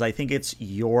 because I think it's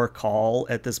your call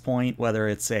at this point, whether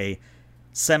it's a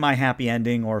semi-happy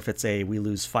ending or if it's a we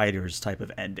lose fighters type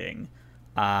of ending.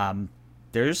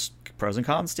 There's pros and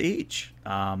cons to each.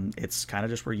 It's kind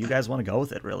of just where you guys want to go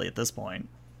with it, really, at this point.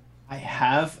 I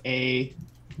have a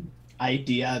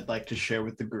idea I'd like to share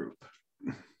with the group.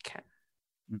 Okay.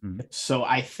 Mm-hmm. So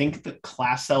I think the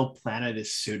Class L planet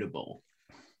is suitable.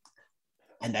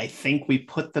 And I think we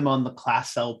put them on the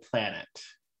Class L planet.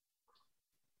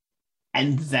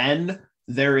 And then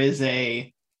there is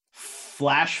a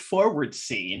flash forward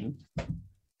scene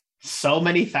so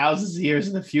many thousands of years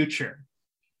in the future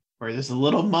where there's a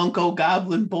little Monko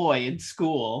goblin boy in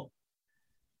school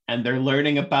and they're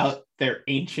learning about their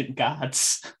ancient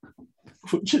gods,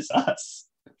 which is us.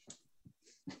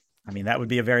 I mean, that would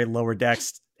be a very lower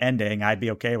decks ending. I'd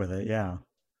be okay with it, yeah.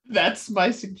 That's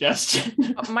my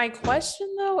suggestion. My question,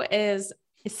 though, is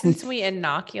since we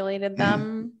inoculated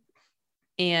them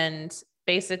and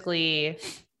basically,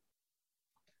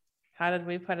 how did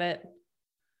we put it?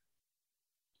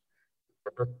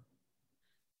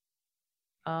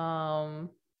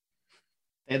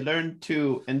 They learned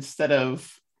to, instead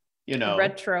of,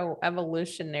 retro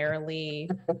evolutionarily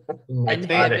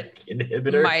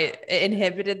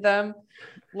inhibited them.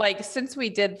 Like, since we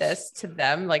did this to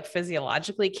them, like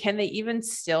physiologically, can they even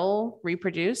still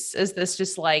reproduce? Is this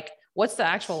just like, what's the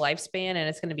actual lifespan? And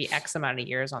it's going to be X amount of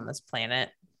years on this planet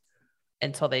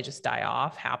until they just die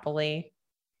off happily.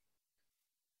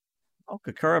 Oh,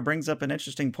 Kakura brings up an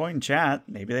interesting point in chat.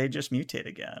 Maybe they just mutate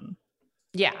again.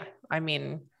 Yeah, I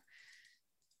mean,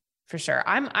 for sure.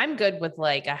 I'm good with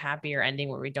like a happier ending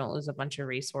where we don't lose a bunch of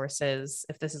resources.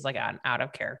 If this is like an out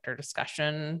of character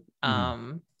discussion,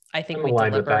 I think we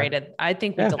deliberated. I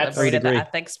think we deliberated the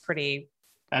ethics pretty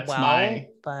well.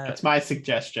 That's my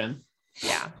suggestion.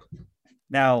 Yeah.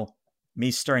 Now,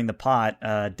 me stirring the pot.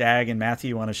 Dag and Matthew,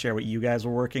 you want to share what you guys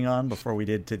were working on before we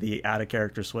did to the out of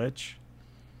character switch?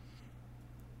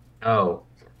 Oh.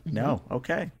 No.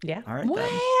 Okay. Yeah. All right. What? Then.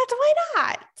 Why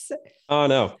not? Oh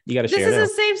no, you got to share.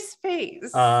 This is a safe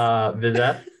space.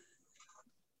 Vizeth?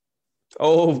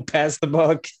 Oh, pass the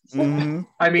buck. Mhm.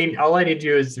 I mean, all I need to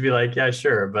do is to be like, yeah,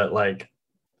 sure, but like,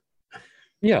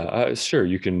 Yeah, sure.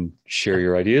 You can share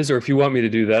your ideas, or if you want me to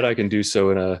do that, I can do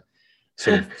so in a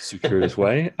sort of circuitous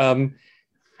way.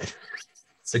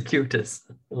 circuitous.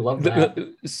 Love that.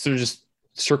 Sort of just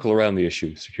circle around the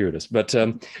issue, circuitous. But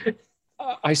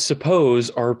I suppose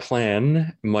our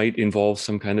plan might involve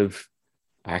some kind of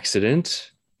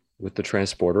accident with the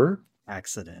transporter.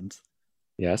 Accident.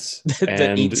 Yes,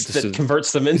 that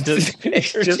converts them into just,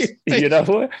 you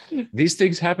know, these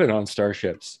things happen on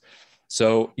starships.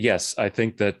 So yes, I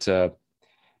think that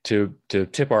to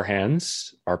tip our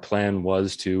hands, our plan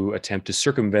was to attempt to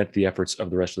circumvent the efforts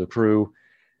of the rest of the crew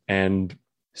and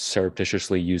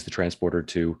surreptitiously use the transporter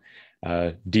to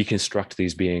deconstruct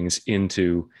these beings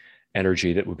into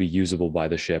energy that would be usable by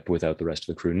the ship without the rest of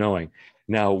the crew knowing.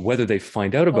 Now, whether they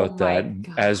find out about that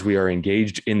God. as we are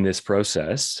engaged in this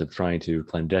process of trying to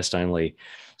clandestinely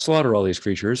slaughter all these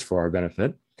creatures for our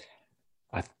benefit,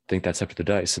 I think that's up to the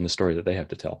dice and the story that they have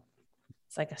to tell.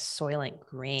 It's like a Soylent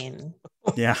Green.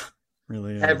 Yeah,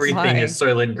 really is. Everything Why? is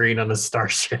Soylent Green on a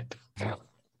starship.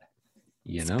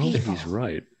 You It's know, people. he's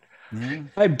right. Yeah.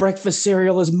 My breakfast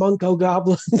cereal is Munko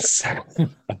Goblins.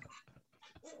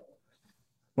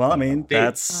 Well, I mean, Hey.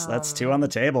 that's two on the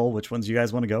table. Which ones do you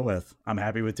guys want to go with? I'm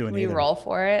happy with doing We either. roll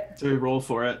for it. So we roll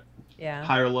for it. Yeah.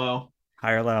 High or low.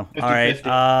 High or low? 50-50. All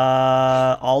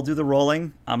right. I'll do the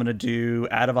rolling. I'm gonna do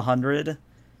out of 100,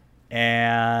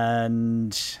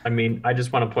 and I mean, I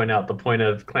just want to point out the point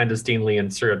of clandestinely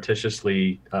and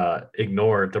surreptitiously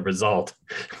ignore the result.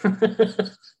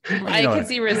 I know can it.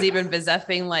 see Razib and Vizeth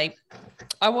being like,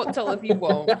 I won't tell if you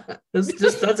won't.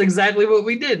 That's exactly what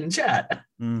we did in chat.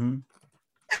 mm-hmm.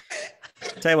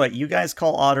 Tell you what, you guys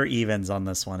call odd or evens on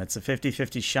this one. It's a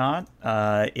 50-50 shot.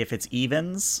 If it's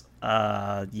evens,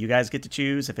 you guys get to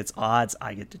choose. If it's odds,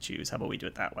 I get to choose. How about we do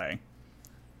it that way?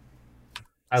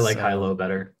 I like So- high-low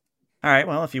better. All right.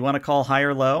 Well, if you want to call high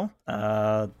or low,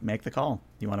 make the call.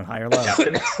 You want it high or low?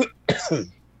 Captain?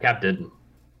 Captain.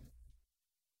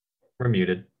 We're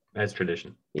muted, as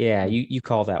tradition. Yeah, you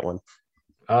call that one.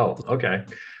 Oh, okay.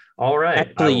 All right.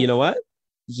 Actually, you know what?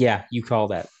 Yeah, you call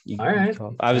that. All right.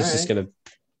 I was All just right. gonna.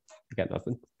 I got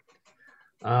nothing.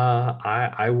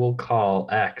 I will call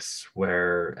X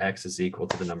where X is equal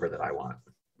to the number that I want.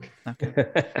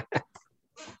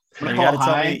 You gotta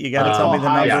tell me. You gotta tell me the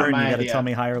high number, for and my you gotta idea. tell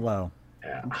me high or low.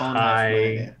 Yeah. I'm calling high for my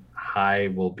idea. High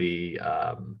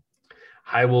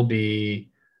will be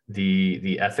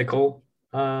the ethical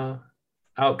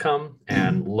outcome,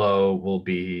 and low will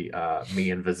be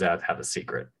me and Vizeth have a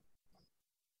secret.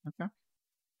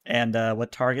 And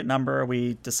what target number are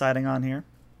we deciding on here?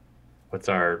 What's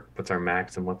our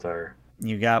max and what's our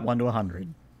You got 1 to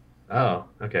 100. Oh,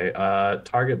 okay.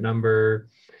 Target number.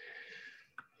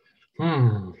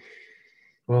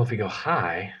 Well, if we go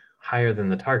higher than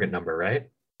the target number, right?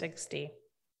 60.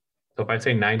 So if I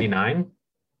say 99,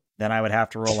 Then I would have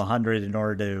to roll 100 in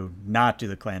order to not do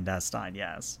the clandestine.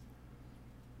 Yes.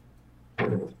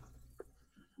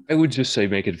 I would just say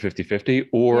make it 50-50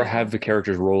 or have the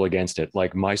characters roll against it,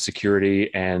 like my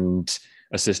security and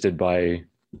assisted by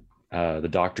the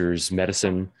doctor's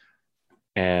medicine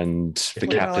and the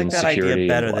Well, I like captain's that security. idea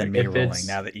better and, than like, me if rolling. it's-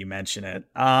 Now that you mention it.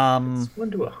 it's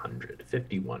 1 to 100,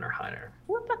 51 or higher.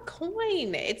 Flip a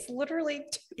coin. It's literally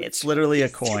It's literally a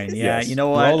coin. Yeah. Yes. You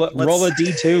know what? Roll a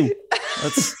D2.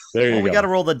 Let's. There you Well, we go. got to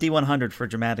roll the D100 for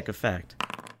dramatic effect.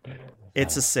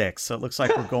 It's a 6, so it looks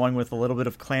like we're going with a little bit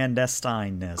of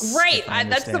clandestineness. great. if I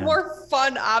That's the understand. more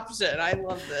fun option. I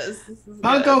love this. This is good.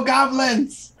 Munko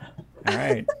Goblins! All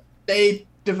right. They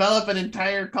develop an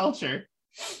entire culture.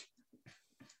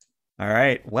 All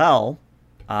right. Well,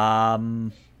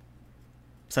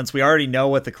 since we already know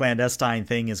what the clandestine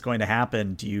thing is going to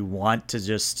happen, do you want to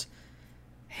just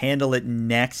handle it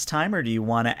next time, or do you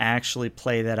want to actually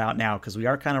play that out now? Because we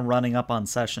are kind of running up on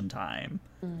session time.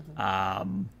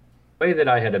 Mhm. The way that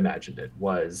I had imagined it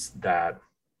was that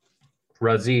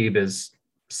Razib is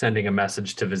sending a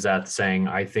message to Vizeth saying,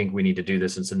 I think we need to do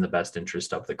this. It's in the best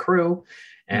interest of the crew.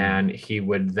 And he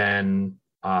would then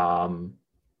have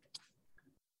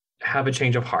a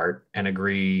change of heart and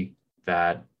agree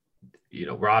that,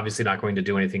 we're obviously not going to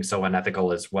do anything so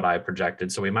unethical as what I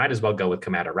projected. So we might as well go with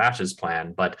Commander Rash's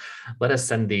plan, but let us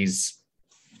send these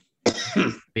me.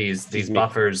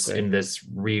 buffers Right. in this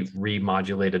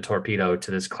remodulated torpedo to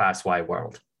this class Y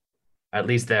world. At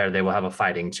least there they will have a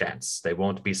fighting chance. They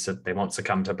won't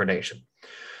succumb to predation.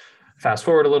 Fast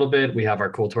forward a little bit, we have our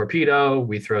cool torpedo,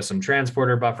 we throw some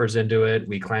transporter buffers into it,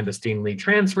 we clandestinely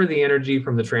transfer the energy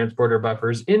from the transporter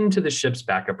buffers into the ship's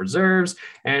backup reserves,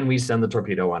 and we send the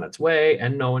torpedo on its way,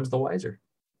 and no one's the wiser.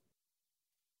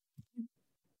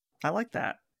 I like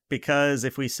that. Because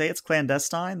if we say it's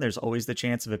clandestine, there's always the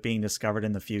chance of it being discovered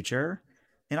in the future.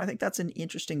 And I think that's an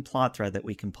interesting plot thread that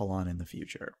we can pull on in the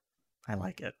future. I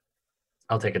like it.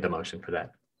 I'll take a demotion for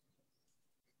that.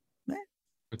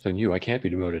 It's on you. I can't be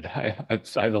demoted. I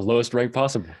have the lowest rank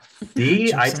possible.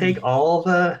 See, I take all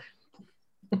the...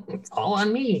 It's all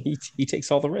on me. He takes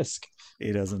all the risk.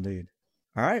 He does indeed.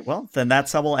 All right, well, then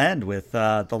that's how we'll end with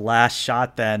the last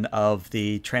shot then of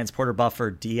the transporter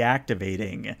buffer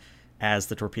deactivating as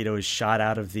the torpedo is shot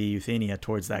out of the Euthenia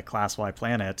towards that Class Y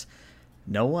planet.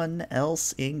 No one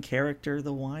else in character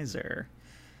the wiser.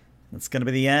 That's going to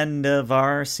be the end of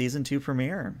our Season 2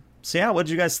 premiere. So yeah, what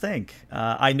did you guys think?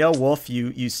 I know, Wolf,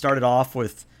 you started off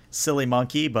with Silly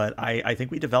Monkey, but I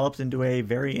think we developed into a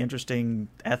very interesting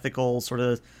ethical sort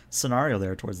of scenario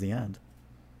there towards the end.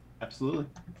 Absolutely.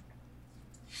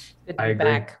 Good to I be agree.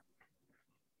 back.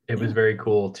 It was very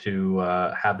cool to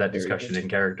have that discussion in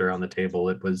character on the table.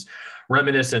 It was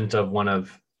reminiscent of one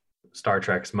of Star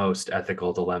Trek's most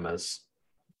ethical dilemmas.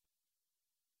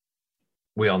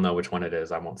 We all know which one it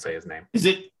is. I won't say his name. Is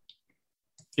it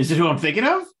who I'm thinking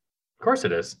of? Of course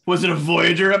it is. Was it a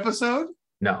Voyager episode?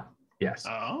 No. Yes.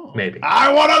 Oh. Maybe.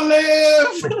 I want to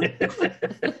live!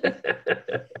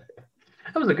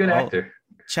 That was a good actor.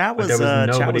 Chat But was there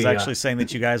was chat was nobody, actually saying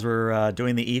that you guys were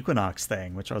doing the Equinox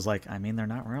thing, which I was like, I mean, they're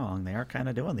not wrong. They are kind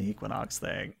of doing the Equinox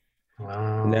thing.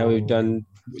 Wow. Now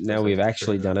we've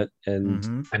actually done it, and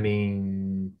Mhm. I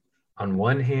mean, on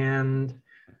one hand,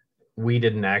 we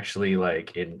didn't actually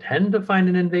intend to find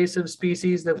an invasive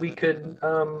species that we could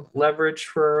leverage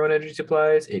for our own energy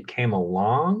supplies. It came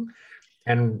along,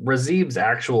 and Razib's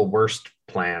actual worst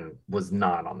plan was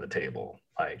not on the table.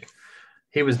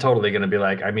 He was totally going to be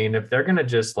like, I mean, if they're going to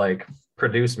just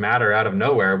produce matter out of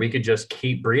nowhere, we could just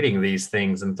keep breeding these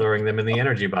things and throwing them in the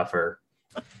energy buffer.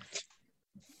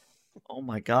 Oh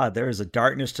my God, there is a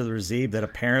darkness to the Razib that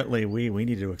apparently we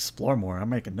need to explore more. I'm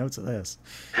making notes of this.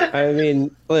 I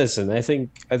mean, listen, I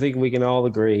think we can all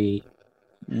agree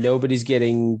nobody's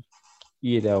getting,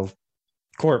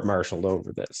 court-martialed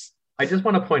over this. I just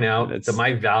want to point out that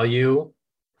my value,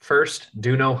 first,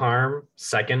 do no harm.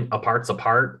 Second, a part's a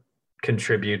part,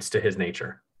 contributes to his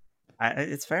nature.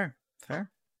 It's fair. All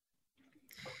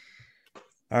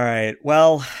right.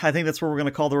 Well, I think that's where we're going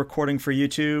to call the recording for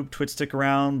YouTube. Twitch, stick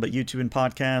around, but YouTube and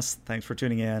podcast, thanks for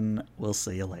tuning in. We'll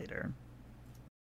see you later.